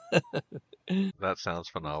 weeks. That sounds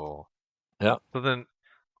phenomenal. Yeah. So then,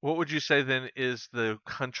 what would you say then is the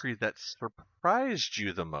country that surprised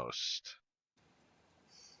you the most?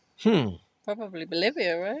 Probably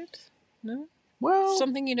Bolivia, right? No? Well,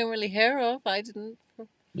 something you don't really hear of. I didn't.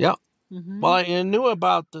 yeah. Mm-hmm. Well, I knew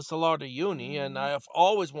about the Salarda Uni, and I have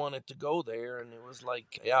always wanted to go there, and it was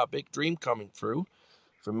like, yeah, a big dream coming true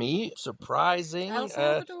for me. Surprising. El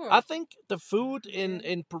Salvador. I think the food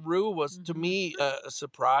in Peru was, to me, a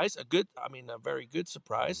surprise, a very good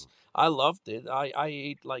surprise. I loved it. I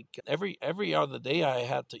ate like every other day. I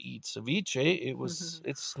had to eat ceviche.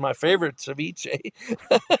 It's my favorite ceviche.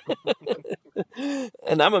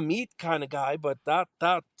 And I'm a meat kind of guy, but that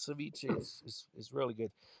ceviche is really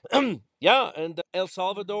good. Yeah, and El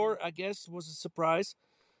Salvador, I guess, was a surprise.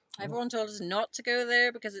 Everyone told us not to go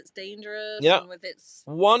there because it's dangerous, Yeah, and with its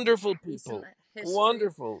wonderful recent people, history.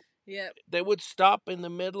 wonderful. Yeah, They would stop in the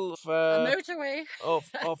middle a motorway. of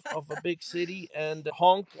a big city and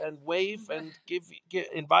honk and wave and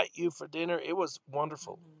invite you for dinner. It was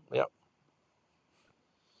wonderful. Yeah,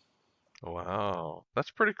 Wow,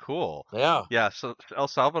 that's pretty cool. yeah, Yeah, so El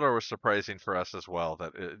Salvador was surprising for us as well.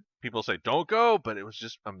 That people say don't go, but it was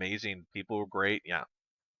just amazing. People were great. Yeah.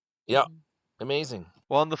 yeah, amazing.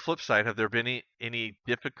 Well, on the flip side, have there been any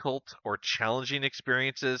difficult or challenging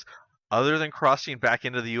experiences other than crossing back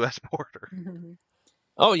into the U.S. border?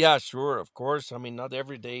 Oh yeah, sure, of course. I mean, not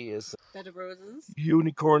every day is Bed of roses.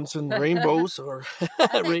 unicorns and rainbows or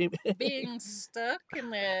I think being stuck in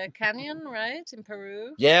the canyon, right, in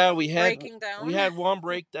Peru. Yeah, Breaking down. we had one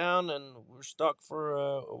breakdown and we're stuck for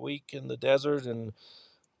a week in the desert and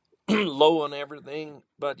low on everything.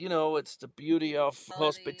 But it's the beauty of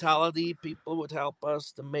hospitality. People would help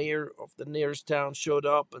us. The mayor of the nearest town showed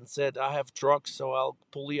up and said, "I have trucks, so I'll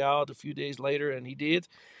pull you out." A few days later, and he did.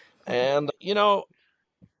 And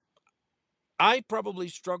I probably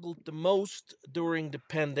struggled the most during the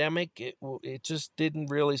pandemic. It just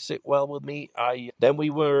didn't really sit well with me. I Then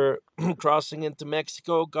we were crossing into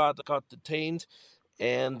Mexico, got detained,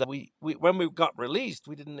 and we when we got released,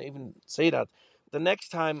 we didn't even say that. The next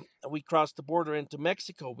time we crossed the border into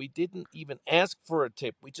Mexico, we didn't even ask for a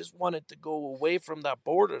tip. We just wanted to go away from that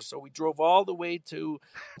border. So we drove all the way to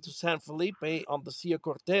San Felipe on the Cia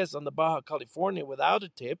Cortez on the Baja California without a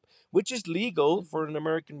tip, which is legal for an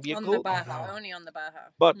American vehicle. On the Baja, only on the Baja.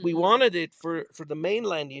 But we wanted it for the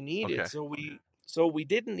mainland. You need Okay. it. So we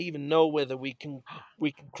didn't even know whether we can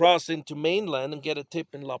cross into mainland and get a tip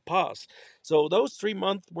in La Paz. So those 3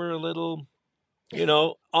 months were a little,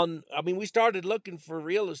 we started looking for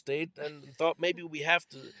real estate and thought maybe we have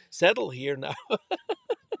to settle here now.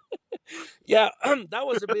 Yeah, that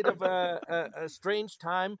was a bit of a strange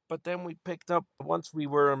time, but then we picked up once we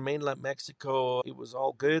were in mainland Mexico. It was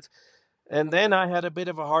all good. And then I had a bit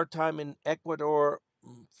of a hard time in Ecuador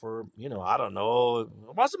for, I don't know, it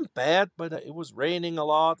wasn't bad, but it was raining a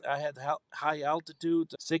lot. I had high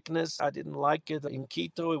altitude sickness. I didn't like it. In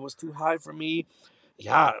Quito, it was too high for me.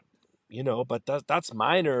 Yeah, but that's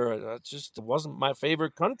minor. That just wasn't my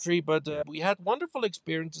favorite country, but we had wonderful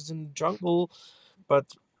experiences in the jungle. But,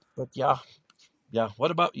 yeah, yeah.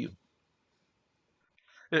 What about you?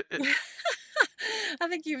 It, it, I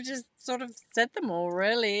think you've just sort of said them all,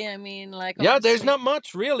 really. I mean, like, Yeah, there's obviously- not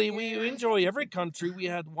much really. Yeah. We enjoy every country. We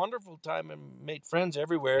had wonderful time and made friends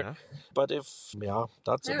everywhere. yeah. But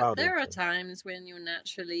that's about There it. are times when you're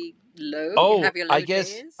naturally low. Oh, you have your low I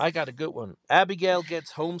guess days. I got a good one. Abigail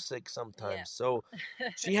gets homesick sometimes, Yeah. so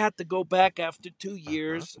she had to go back after 2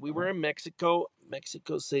 years. We were in Mexico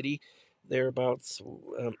City, thereabouts,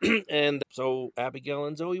 and so Abigail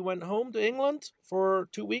and Zoe went home to England for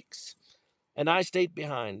 2 weeks, and I stayed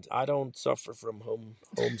behind. I don't suffer from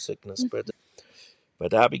homesickness,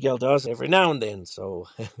 but Abigail does every now and then. So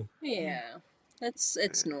Yeah,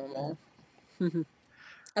 it's normal.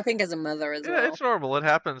 I think as a mother as Yeah, well. it's normal. It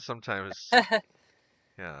happens sometimes.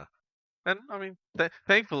 Yeah. And I mean,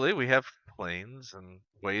 thankfully we have planes and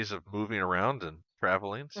ways of moving around and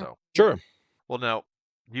traveling. So, sure. well, now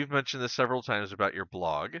you've mentioned this several times about your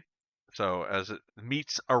blog. So, as it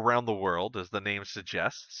meets around the world, as the name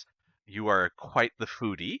suggests, you are quite the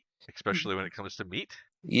foodie, especially when it comes to meat.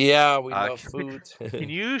 Yeah, we love Can food.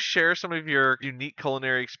 you share some of your unique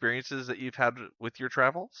culinary experiences that you've had with your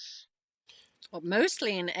travels? Well,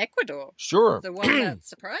 mostly in Ecuador. Sure. The one that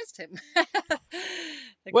surprised him.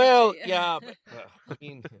 The Well, country. yeah, but I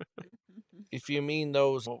mean, if you mean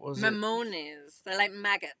those, what was it? Mamones. They're like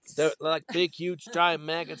maggots. They're like big, huge, giant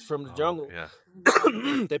maggots from the jungle. Yeah.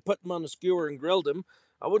 They put them on a skewer and grilled them.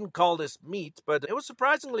 I wouldn't call this meat, but it was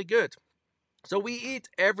surprisingly good. So we eat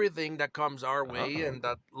everything that comes our way and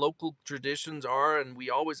that local traditions are, and we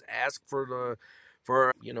always ask for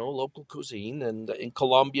local cuisine. And in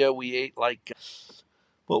Colombia, we ate like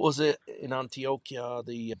what was it in Antioquia?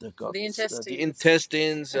 The guts, the intestines.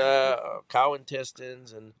 intestines, cow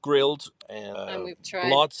intestines, and grilled And we've tried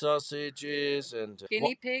blood sausages and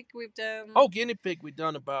guinea pig. We've done. oh, guinea pig we've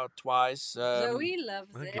done about twice. Zoe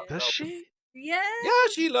loves it. Does she? Yeah. Yeah,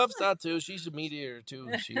 she loves that too. She's a meat eater too.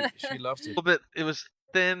 She loves it. A little bit. It was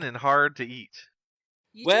thin and hard to eat.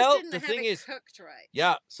 You Well, just didn't the have thing it is, cooked right.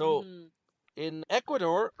 yeah. So Mhm. in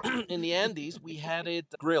Ecuador, in the Andes, we had it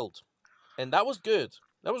grilled, and that was good.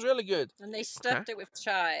 That was really good. And they stuffed it with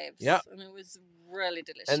chives. Yeah. And it was really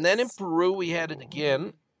delicious. And then in Peru, we had it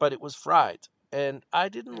again, but it was fried. And I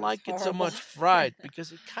didn't like it so horrible. much fried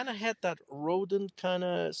because it kind of had that rodent kind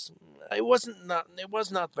of. It was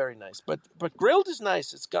not very nice. But grilled is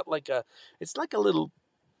nice. It's got like it's like a little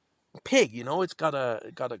pig. You know, it's got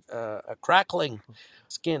a crackling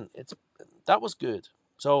skin. That was good.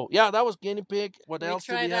 So yeah, that was guinea pig. What else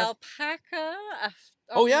did we tried have? alpaca.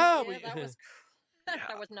 Oh yeah,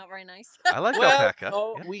 that was not very nice. I like Well, alpaca.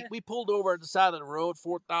 no, Yeah. we pulled over at the side of the road,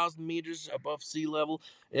 4,000 meters above sea level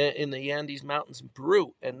in the Andes Mountains in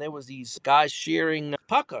Peru, and there was these guys shearing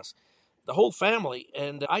alpacas, the whole family.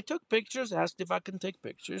 And I took pictures, asked if I can take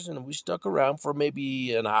pictures, and we stuck around for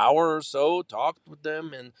maybe an hour or so, talked with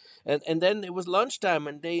them, and then it was lunchtime,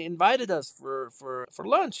 and they invited us for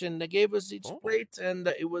lunch, and they gave us each plate, and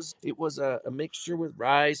it was a mixture with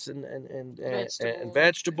rice and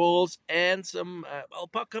vegetables and some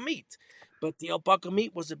alpaca meat. But the alpaca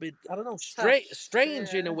meat was a bit, I don't know,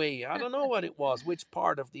 strange in a way. I don't know what it was, which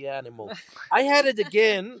part of the animal. I had it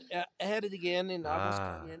again. In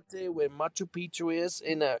Aguascalientes, where Machu Picchu is,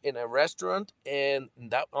 in a restaurant, and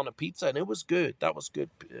that on a pizza, and it was good. That was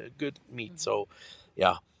good meat. So,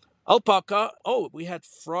 yeah, alpaca. Oh, we had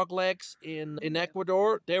frog legs in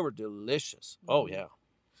Ecuador. They were delicious. Oh yeah,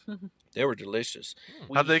 they were delicious.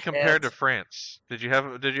 How'd they compare to France? Did you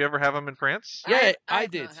ever have them in France? Yeah, I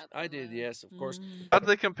did. I did. Yes, of course. How'd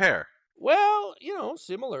they compare? Well,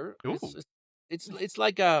 similar. Ooh. It's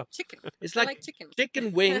like a chicken. It's I like chicken.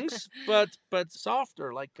 chicken wings, but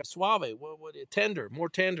softer, like suave. What tender, more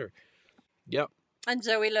tender. Yep. And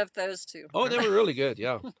Zoe loved those too. Oh, they were really good.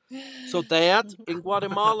 Yeah. So that in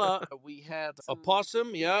Guatemala we had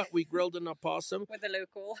opossum. Yeah, we grilled an opossum with a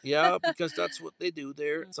local. Yeah, because that's what they do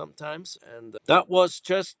there sometimes, and that was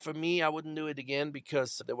just for me. I wouldn't do it again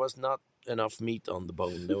because there was not enough meat on the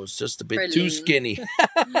bone. It was just a bit too skinny.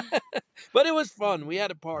 But it was fun. We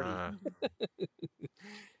had a party.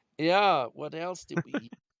 Yeah. What else did we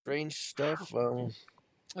eat? Strange stuff.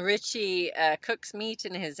 Richie cooks meat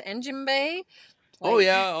in his engine bay. Oh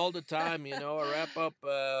yeah, all the time. I wrap up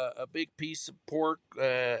a big piece of pork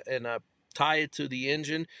and I tie it to the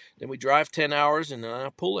engine. Then we drive 10 hours and then I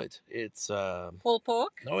pull it. It's pulled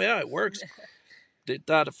pork. Oh yeah, it works. Did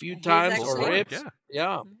that a few times or ribs.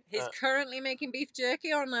 Yeah. He's currently making beef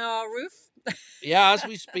jerky on our roof. Yeah, as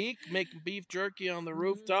we speak, making beef jerky on the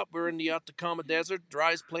rooftop. We're in the Atacama Desert,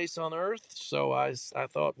 driest place on earth. So I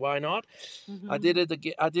thought, why not? I did it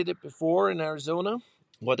again. I did it before in Arizona.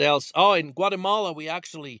 What else? Oh, in Guatemala,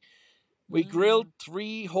 we grilled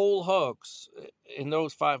 3 whole hogs in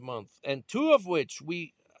those 5 months, and 2 of which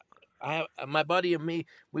my buddy and me,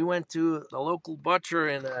 we went to the local butcher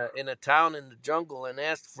in a town in the jungle and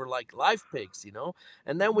asked for like live pigs,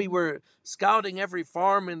 and then we were scouting every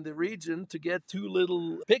farm in the region to get 2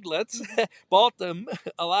 little piglets, bought them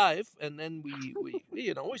alive, and then we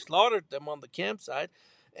slaughtered them on the campsite.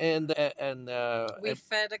 And we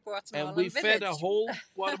fed a Guatemalan and we village. fed a whole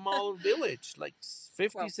Guatemalan village, like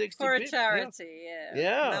 50, 60 for a people. charity.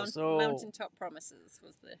 Yeah. Mountaintop Promises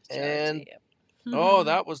was the charity. And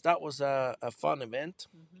that was a fun event.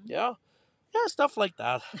 Yeah, stuff like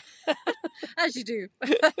that. As you do.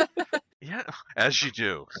 Yeah, as you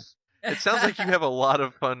do. It sounds like you have a lot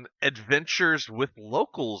of fun adventures with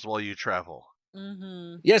locals while you travel.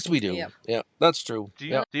 Yes, we do. Yeah, that's true.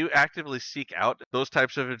 Do you actively seek out those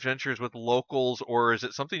types of adventures with locals, or is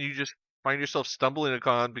it something you just find yourself stumbling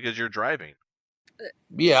upon because you're driving?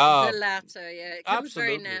 Yeah, the latter. Yeah, it comes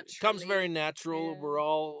absolutely. very naturally. It comes very natural. We're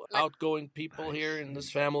all outgoing people here in this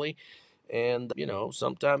family. And,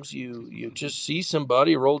 sometimes you just see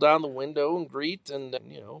somebody roll down the window and greet, and,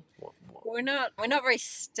 We're not very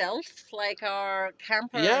stealth like our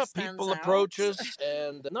camper. Yeah, stands people out. approach us,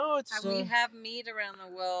 and and we have meat around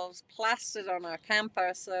the world plastered on our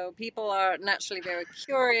camper, so people are naturally very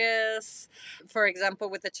curious. For example,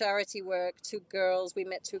 with the charity work, we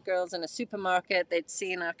met 2 girls in a supermarket. They'd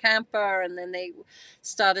seen our camper, and then they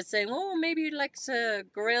started saying, "Oh, maybe you'd like to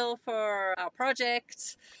grill for our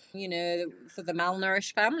project." for the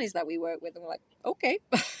malnourished families that we work with. And we're like, okay.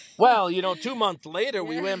 Well, 2 months later,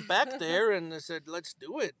 we went back there and they said, let's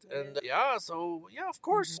do it. And of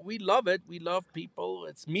course, we love it. We love people.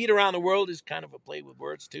 It's meat around the world is kind of a play with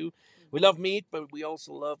words, too. We love meat, but we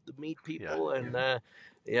also love to meet people. Yeah.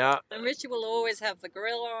 And And Richie will always have the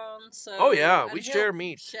grill on. So oh, yeah, we he'll share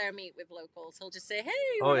meat. Share meat with locals. He'll just say, hey,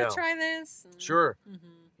 you want to try this? And, sure.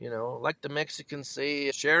 Like the Mexicans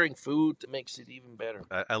say, sharing food makes it even better.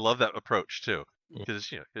 I love that approach too,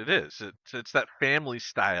 because it is. It's that family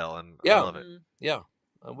style, and Yeah. I love it. Yeah,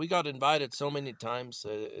 we got invited so many times.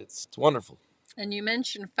 It's wonderful. And you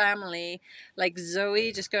mentioned family, like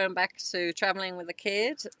Zoe, just going back to traveling with a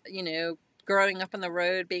kid. Growing up on the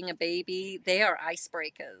road, being a baby, they are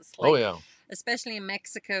icebreakers. Oh yeah. Especially in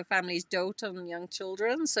Mexico, families dote on young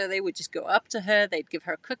children, so they would just go up to her, they'd give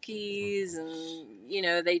her cookies, and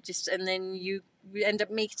and then you end up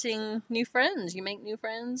meeting new friends. You make new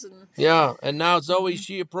friends, and and now Zoe,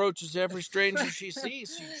 she approaches every stranger she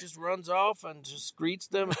sees. She just runs off and just greets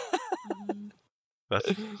them.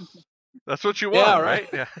 That's what you want, right?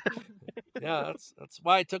 Yeah. Yeah, that's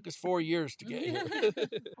why it took us 4 years to get here.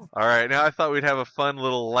 All right, now I thought we'd have a fun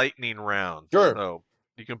little lightning round. Sure. So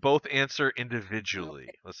you can both answer individually.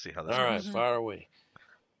 Okay. Let's see how this All right, goes. fire away.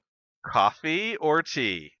 Coffee or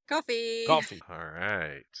tea? Coffee. Coffee. All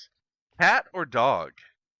right. Cat or dog?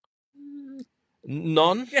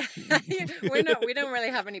 None. We don't really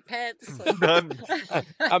have any pets. So. None.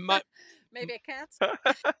 Maybe a cat.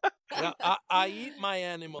 Yeah, I eat my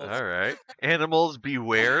animals. All right. Animals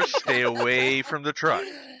beware. Stay away from the truck.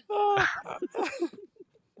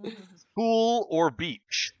 Pool or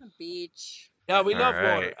beach? Beach. Yeah, we love All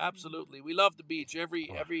right. water. Absolutely, we love the beach.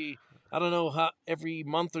 Every I don't know every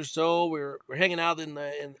month or so we're hanging out in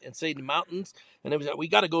say the mountains, and it was we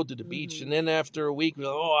got to go to the beach. And then after a week, we're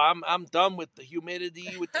like, oh, I'm done with the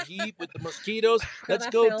humidity, with the heat, with the mosquitoes. Let's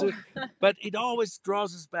go to. But it always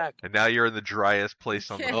draws us back. And now you're in the driest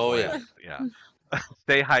place on the planet. Yeah.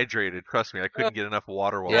 Stay hydrated. Trust me, I couldn't get enough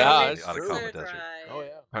water while I was in the Atacama Desert. Oh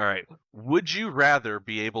yeah. All right. Would you rather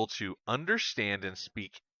be able to understand and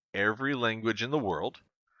speak every language in the world,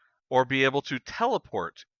 or be able to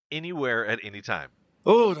teleport anywhere at any time?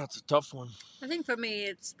 Oh, that's a tough one. I think for me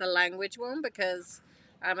it's the language one, because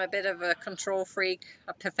I'm a bit of a control freak,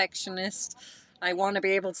 a perfectionist. I want to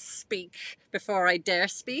be able to speak before I dare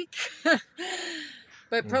speak.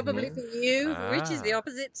 But probably for you, Rich is the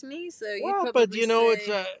opposite to me. So you probably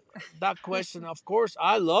it's that question. Of course,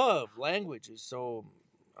 I love languages, so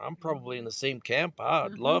I'm probably in the same camp.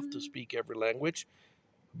 I'd love to speak every language.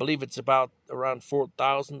 I believe it's about around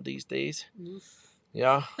 4,000 these days.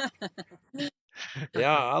 Yeah.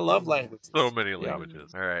 Yeah, I love languages. So many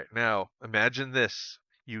languages. All right. Now, imagine this.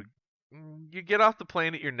 You get off the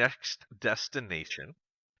plane at your next destination,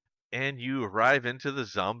 and you arrive into the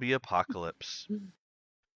zombie apocalypse.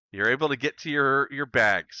 You're able to get to your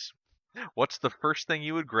bags. What's the first thing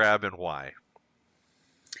you would grab, and why?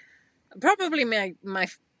 Probably my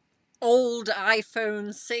old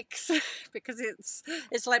iPhone 6, because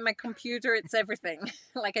it's like my computer. It's everything.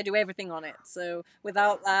 Like I do everything on it. So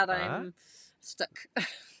without that, I'm stuck.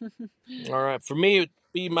 All right. For me, it'd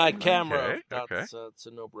be my camera. Okay. That's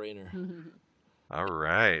a no-brainer. All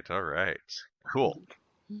right. Cool.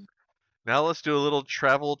 Now let's do a little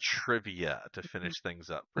travel trivia to finish things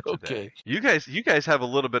up for today. Okay. You guys have a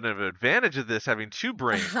little bit of an advantage of this, having two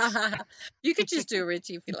brains. You could just do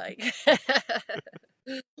Richie if you like.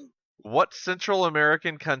 What Central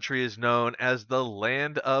American country is known as the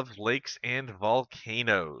land of lakes and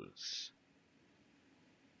volcanoes?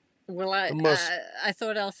 Well, I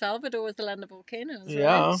thought El Salvador was the land of volcanoes.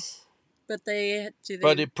 Yeah. Right? But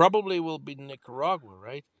But it probably will be Nicaragua,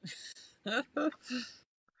 right?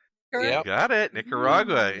 Yep. Got it.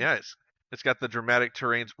 Nicaragua. Yes. It's got the dramatic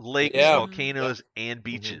terrains, lakes, volcanoes, and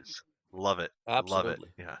beaches. Love it. Absolutely. Love it.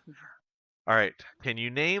 Yeah. All right. Can you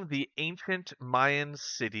name the ancient Mayan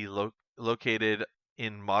city located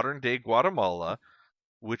in modern-day Guatemala,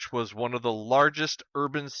 which was one of the largest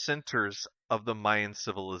urban centers of the Mayan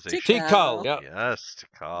civilization? Tikal. Yeah. Yes,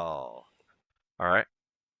 Tikal. All right.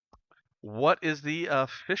 What is the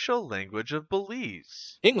official language of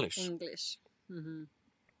Belize? English. Mm-hmm.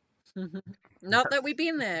 Not that we've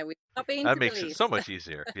been there. We've not been that to makes Belize. it so much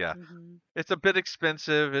easier. Yeah. It's a bit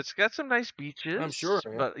expensive. It's got some nice beaches. I'm sure.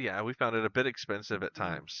 Yeah. But yeah, we found it a bit expensive at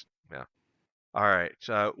times. Yeah. All right.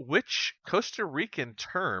 Which Costa Rican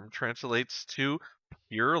term translates to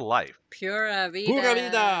pure life? Pura vida. Pura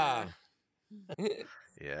vida. Yes.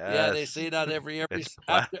 Yeah, they say that every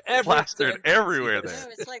plastered everywhere there. No,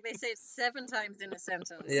 it's like they say it 7 times in a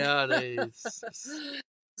sentence. Yeah, it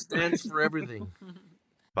stands for everything.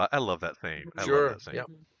 But I love that thing. I love Sure. that thing. Yep.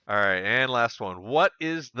 All right, and last one. What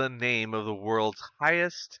is the name of the world's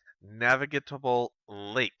highest navigable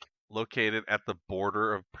lake located at the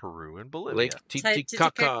border of Peru and Lake Bolivia? Titicaca.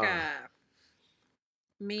 Titicaca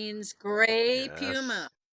means gray Yes. puma.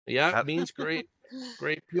 Yeah, That- it means great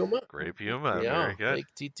puma. Gray Puma. Yeah, Very good.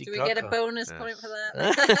 Lake Titicaca. Do we get a bonus Yes. point for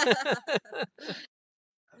that?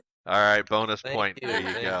 All right, bonus Thank point. you, There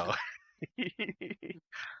you thank go.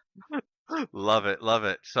 Love it, love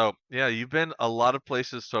it. So, yeah, you've been a lot of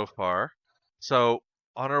places so far. So,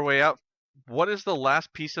 on our way out, what is the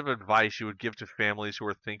last piece of advice you would give to families who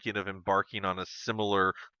are thinking of embarking on a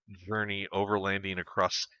similar journey overlanding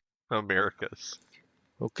across Americas?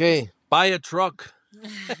 Okay, buy a truck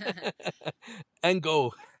and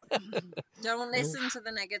go. Don't listen to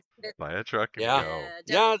the negative. Buy a truck and Yeah. go.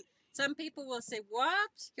 Yeah. Some people will say,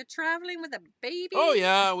 "What? You're traveling with a baby?" Oh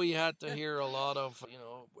yeah, we had to hear a lot of,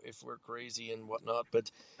 if we're crazy and whatnot. But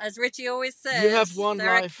As Richie always says, you have one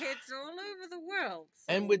there life. are kids all over the world. So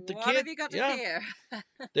And with the what kid, have you got to fear?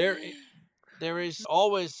 there is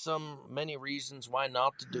always many reasons why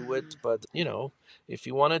not to do it. But if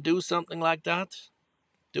you want to do something like that,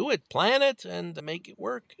 do it, plan it, and make it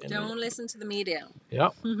work. And Don't listen to the media.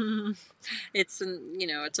 Yeah. It's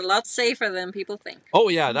it's a lot safer than people think. Oh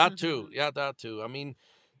yeah, that too. Yeah, that too. I mean,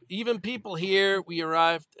 even people here, we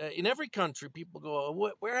arrived in every country. People go,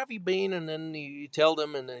 oh, "Where have you been?" And then you tell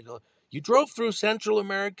them, and they go, "You drove through Central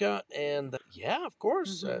America," and yeah, of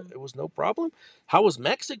course, it was no problem. How was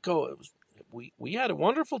Mexico? It was. We had a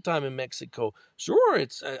wonderful time in Mexico. Sure,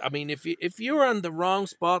 it's. I mean, if you're on the wrong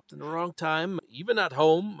spot in the wrong time, even at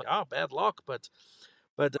home, bad luck. But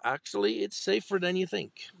actually, it's safer than you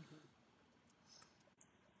think.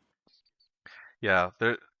 Yeah,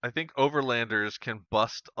 I think overlanders can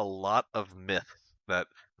bust a lot of myths that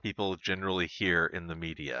people generally hear in the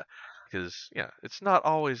media. Because, yeah, it's not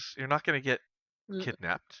always, you're not going to get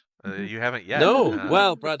kidnapped. You haven't yet. No,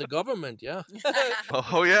 well, by the government, yeah.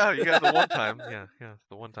 Oh yeah, you got the one time. Yeah,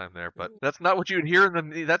 the one time there. But that's not what you would hear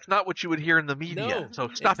in the. That's not what you would hear in the media. No, So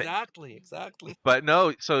stop exactly. But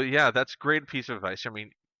no, so yeah, that's great piece of advice. I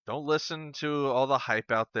mean, don't listen to all the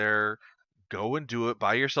hype out there. Go and do it.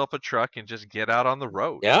 Buy yourself a truck and just get out on the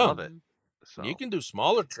road. Yeah. I love it. So You can do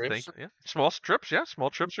smaller trips. small trips. Yeah,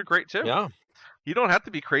 small trips are great too. Yeah. You don't have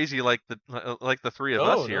to be crazy like the three of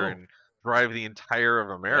us here and drive the entire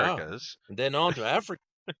of Americas. Yeah. And then on to Africa.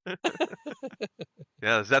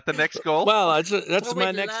 Yeah, is that the next goal? Well, that's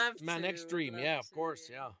my my next dream. Yeah, of course.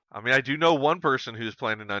 Yeah. I mean, I do know one person who's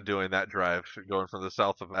planning on doing that drive, going from the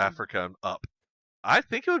south of Africa and up. I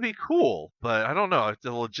think it would be cool, but I don't know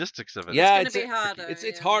the logistics of it. Yeah, it's going to be harder.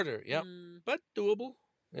 It's harder. Yeah, but doable.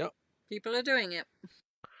 Yeah. People are doing it.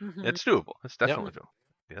 It's doable. It's definitely doable.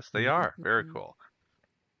 Yes, they are. Very cool.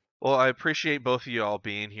 Well, I appreciate both of you all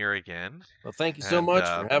being here again. Well, thank you so much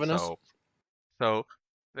for having us. So,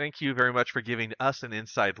 thank you very much for giving us an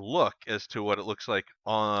inside look as to what it looks like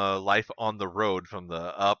on life on the road, from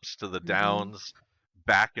the ups to the downs,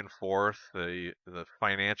 back and forth, the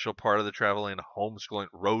financial part of the traveling, homeschooling,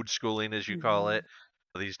 road schooling, as you call it.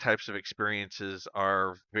 These types of experiences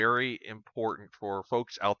are very important for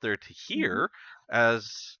folks out there to hear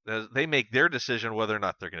as they make their decision whether or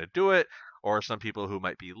not they're going to do it, or some people who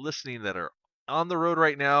might be listening that are on the road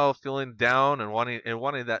right now feeling down and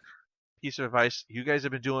wanting that piece of advice. You guys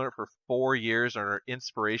have been doing it for 4 years and are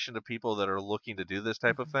inspiration to people that are looking to do this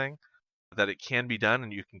type of thing, that it can be done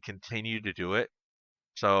and you can continue to do it.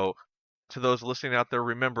 So to those listening out there,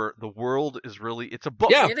 remember, the world is it's a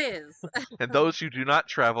book. Yeah. It is. And those who do not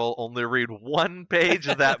travel only read one page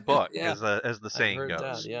of that book, as the saying goes.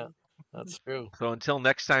 That, yeah, that's true. So until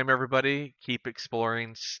next time, everybody, keep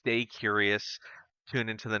exploring, stay curious. Tune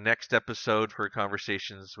into the next episode for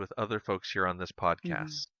conversations with other folks here on this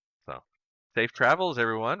podcast. So safe travels,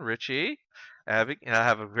 everyone. Richie, Abby,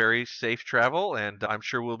 have a very safe travel, and I'm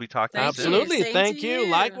sure we'll be talking soon. Absolutely. Thank you.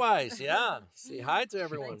 Likewise. Yeah. Say hi to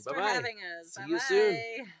everyone. Thanks Bye-bye. for having us. See you soon.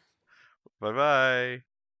 Bye-bye.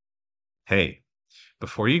 Hey,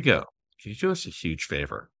 before you go, can you do us a huge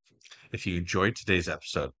favor? If you enjoyed today's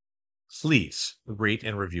episode, please rate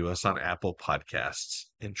and review us on Apple Podcasts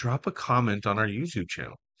and drop a comment on our YouTube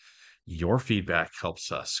channel. Your feedback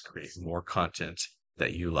helps us create more content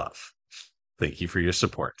that you love. Thank you for your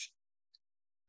support.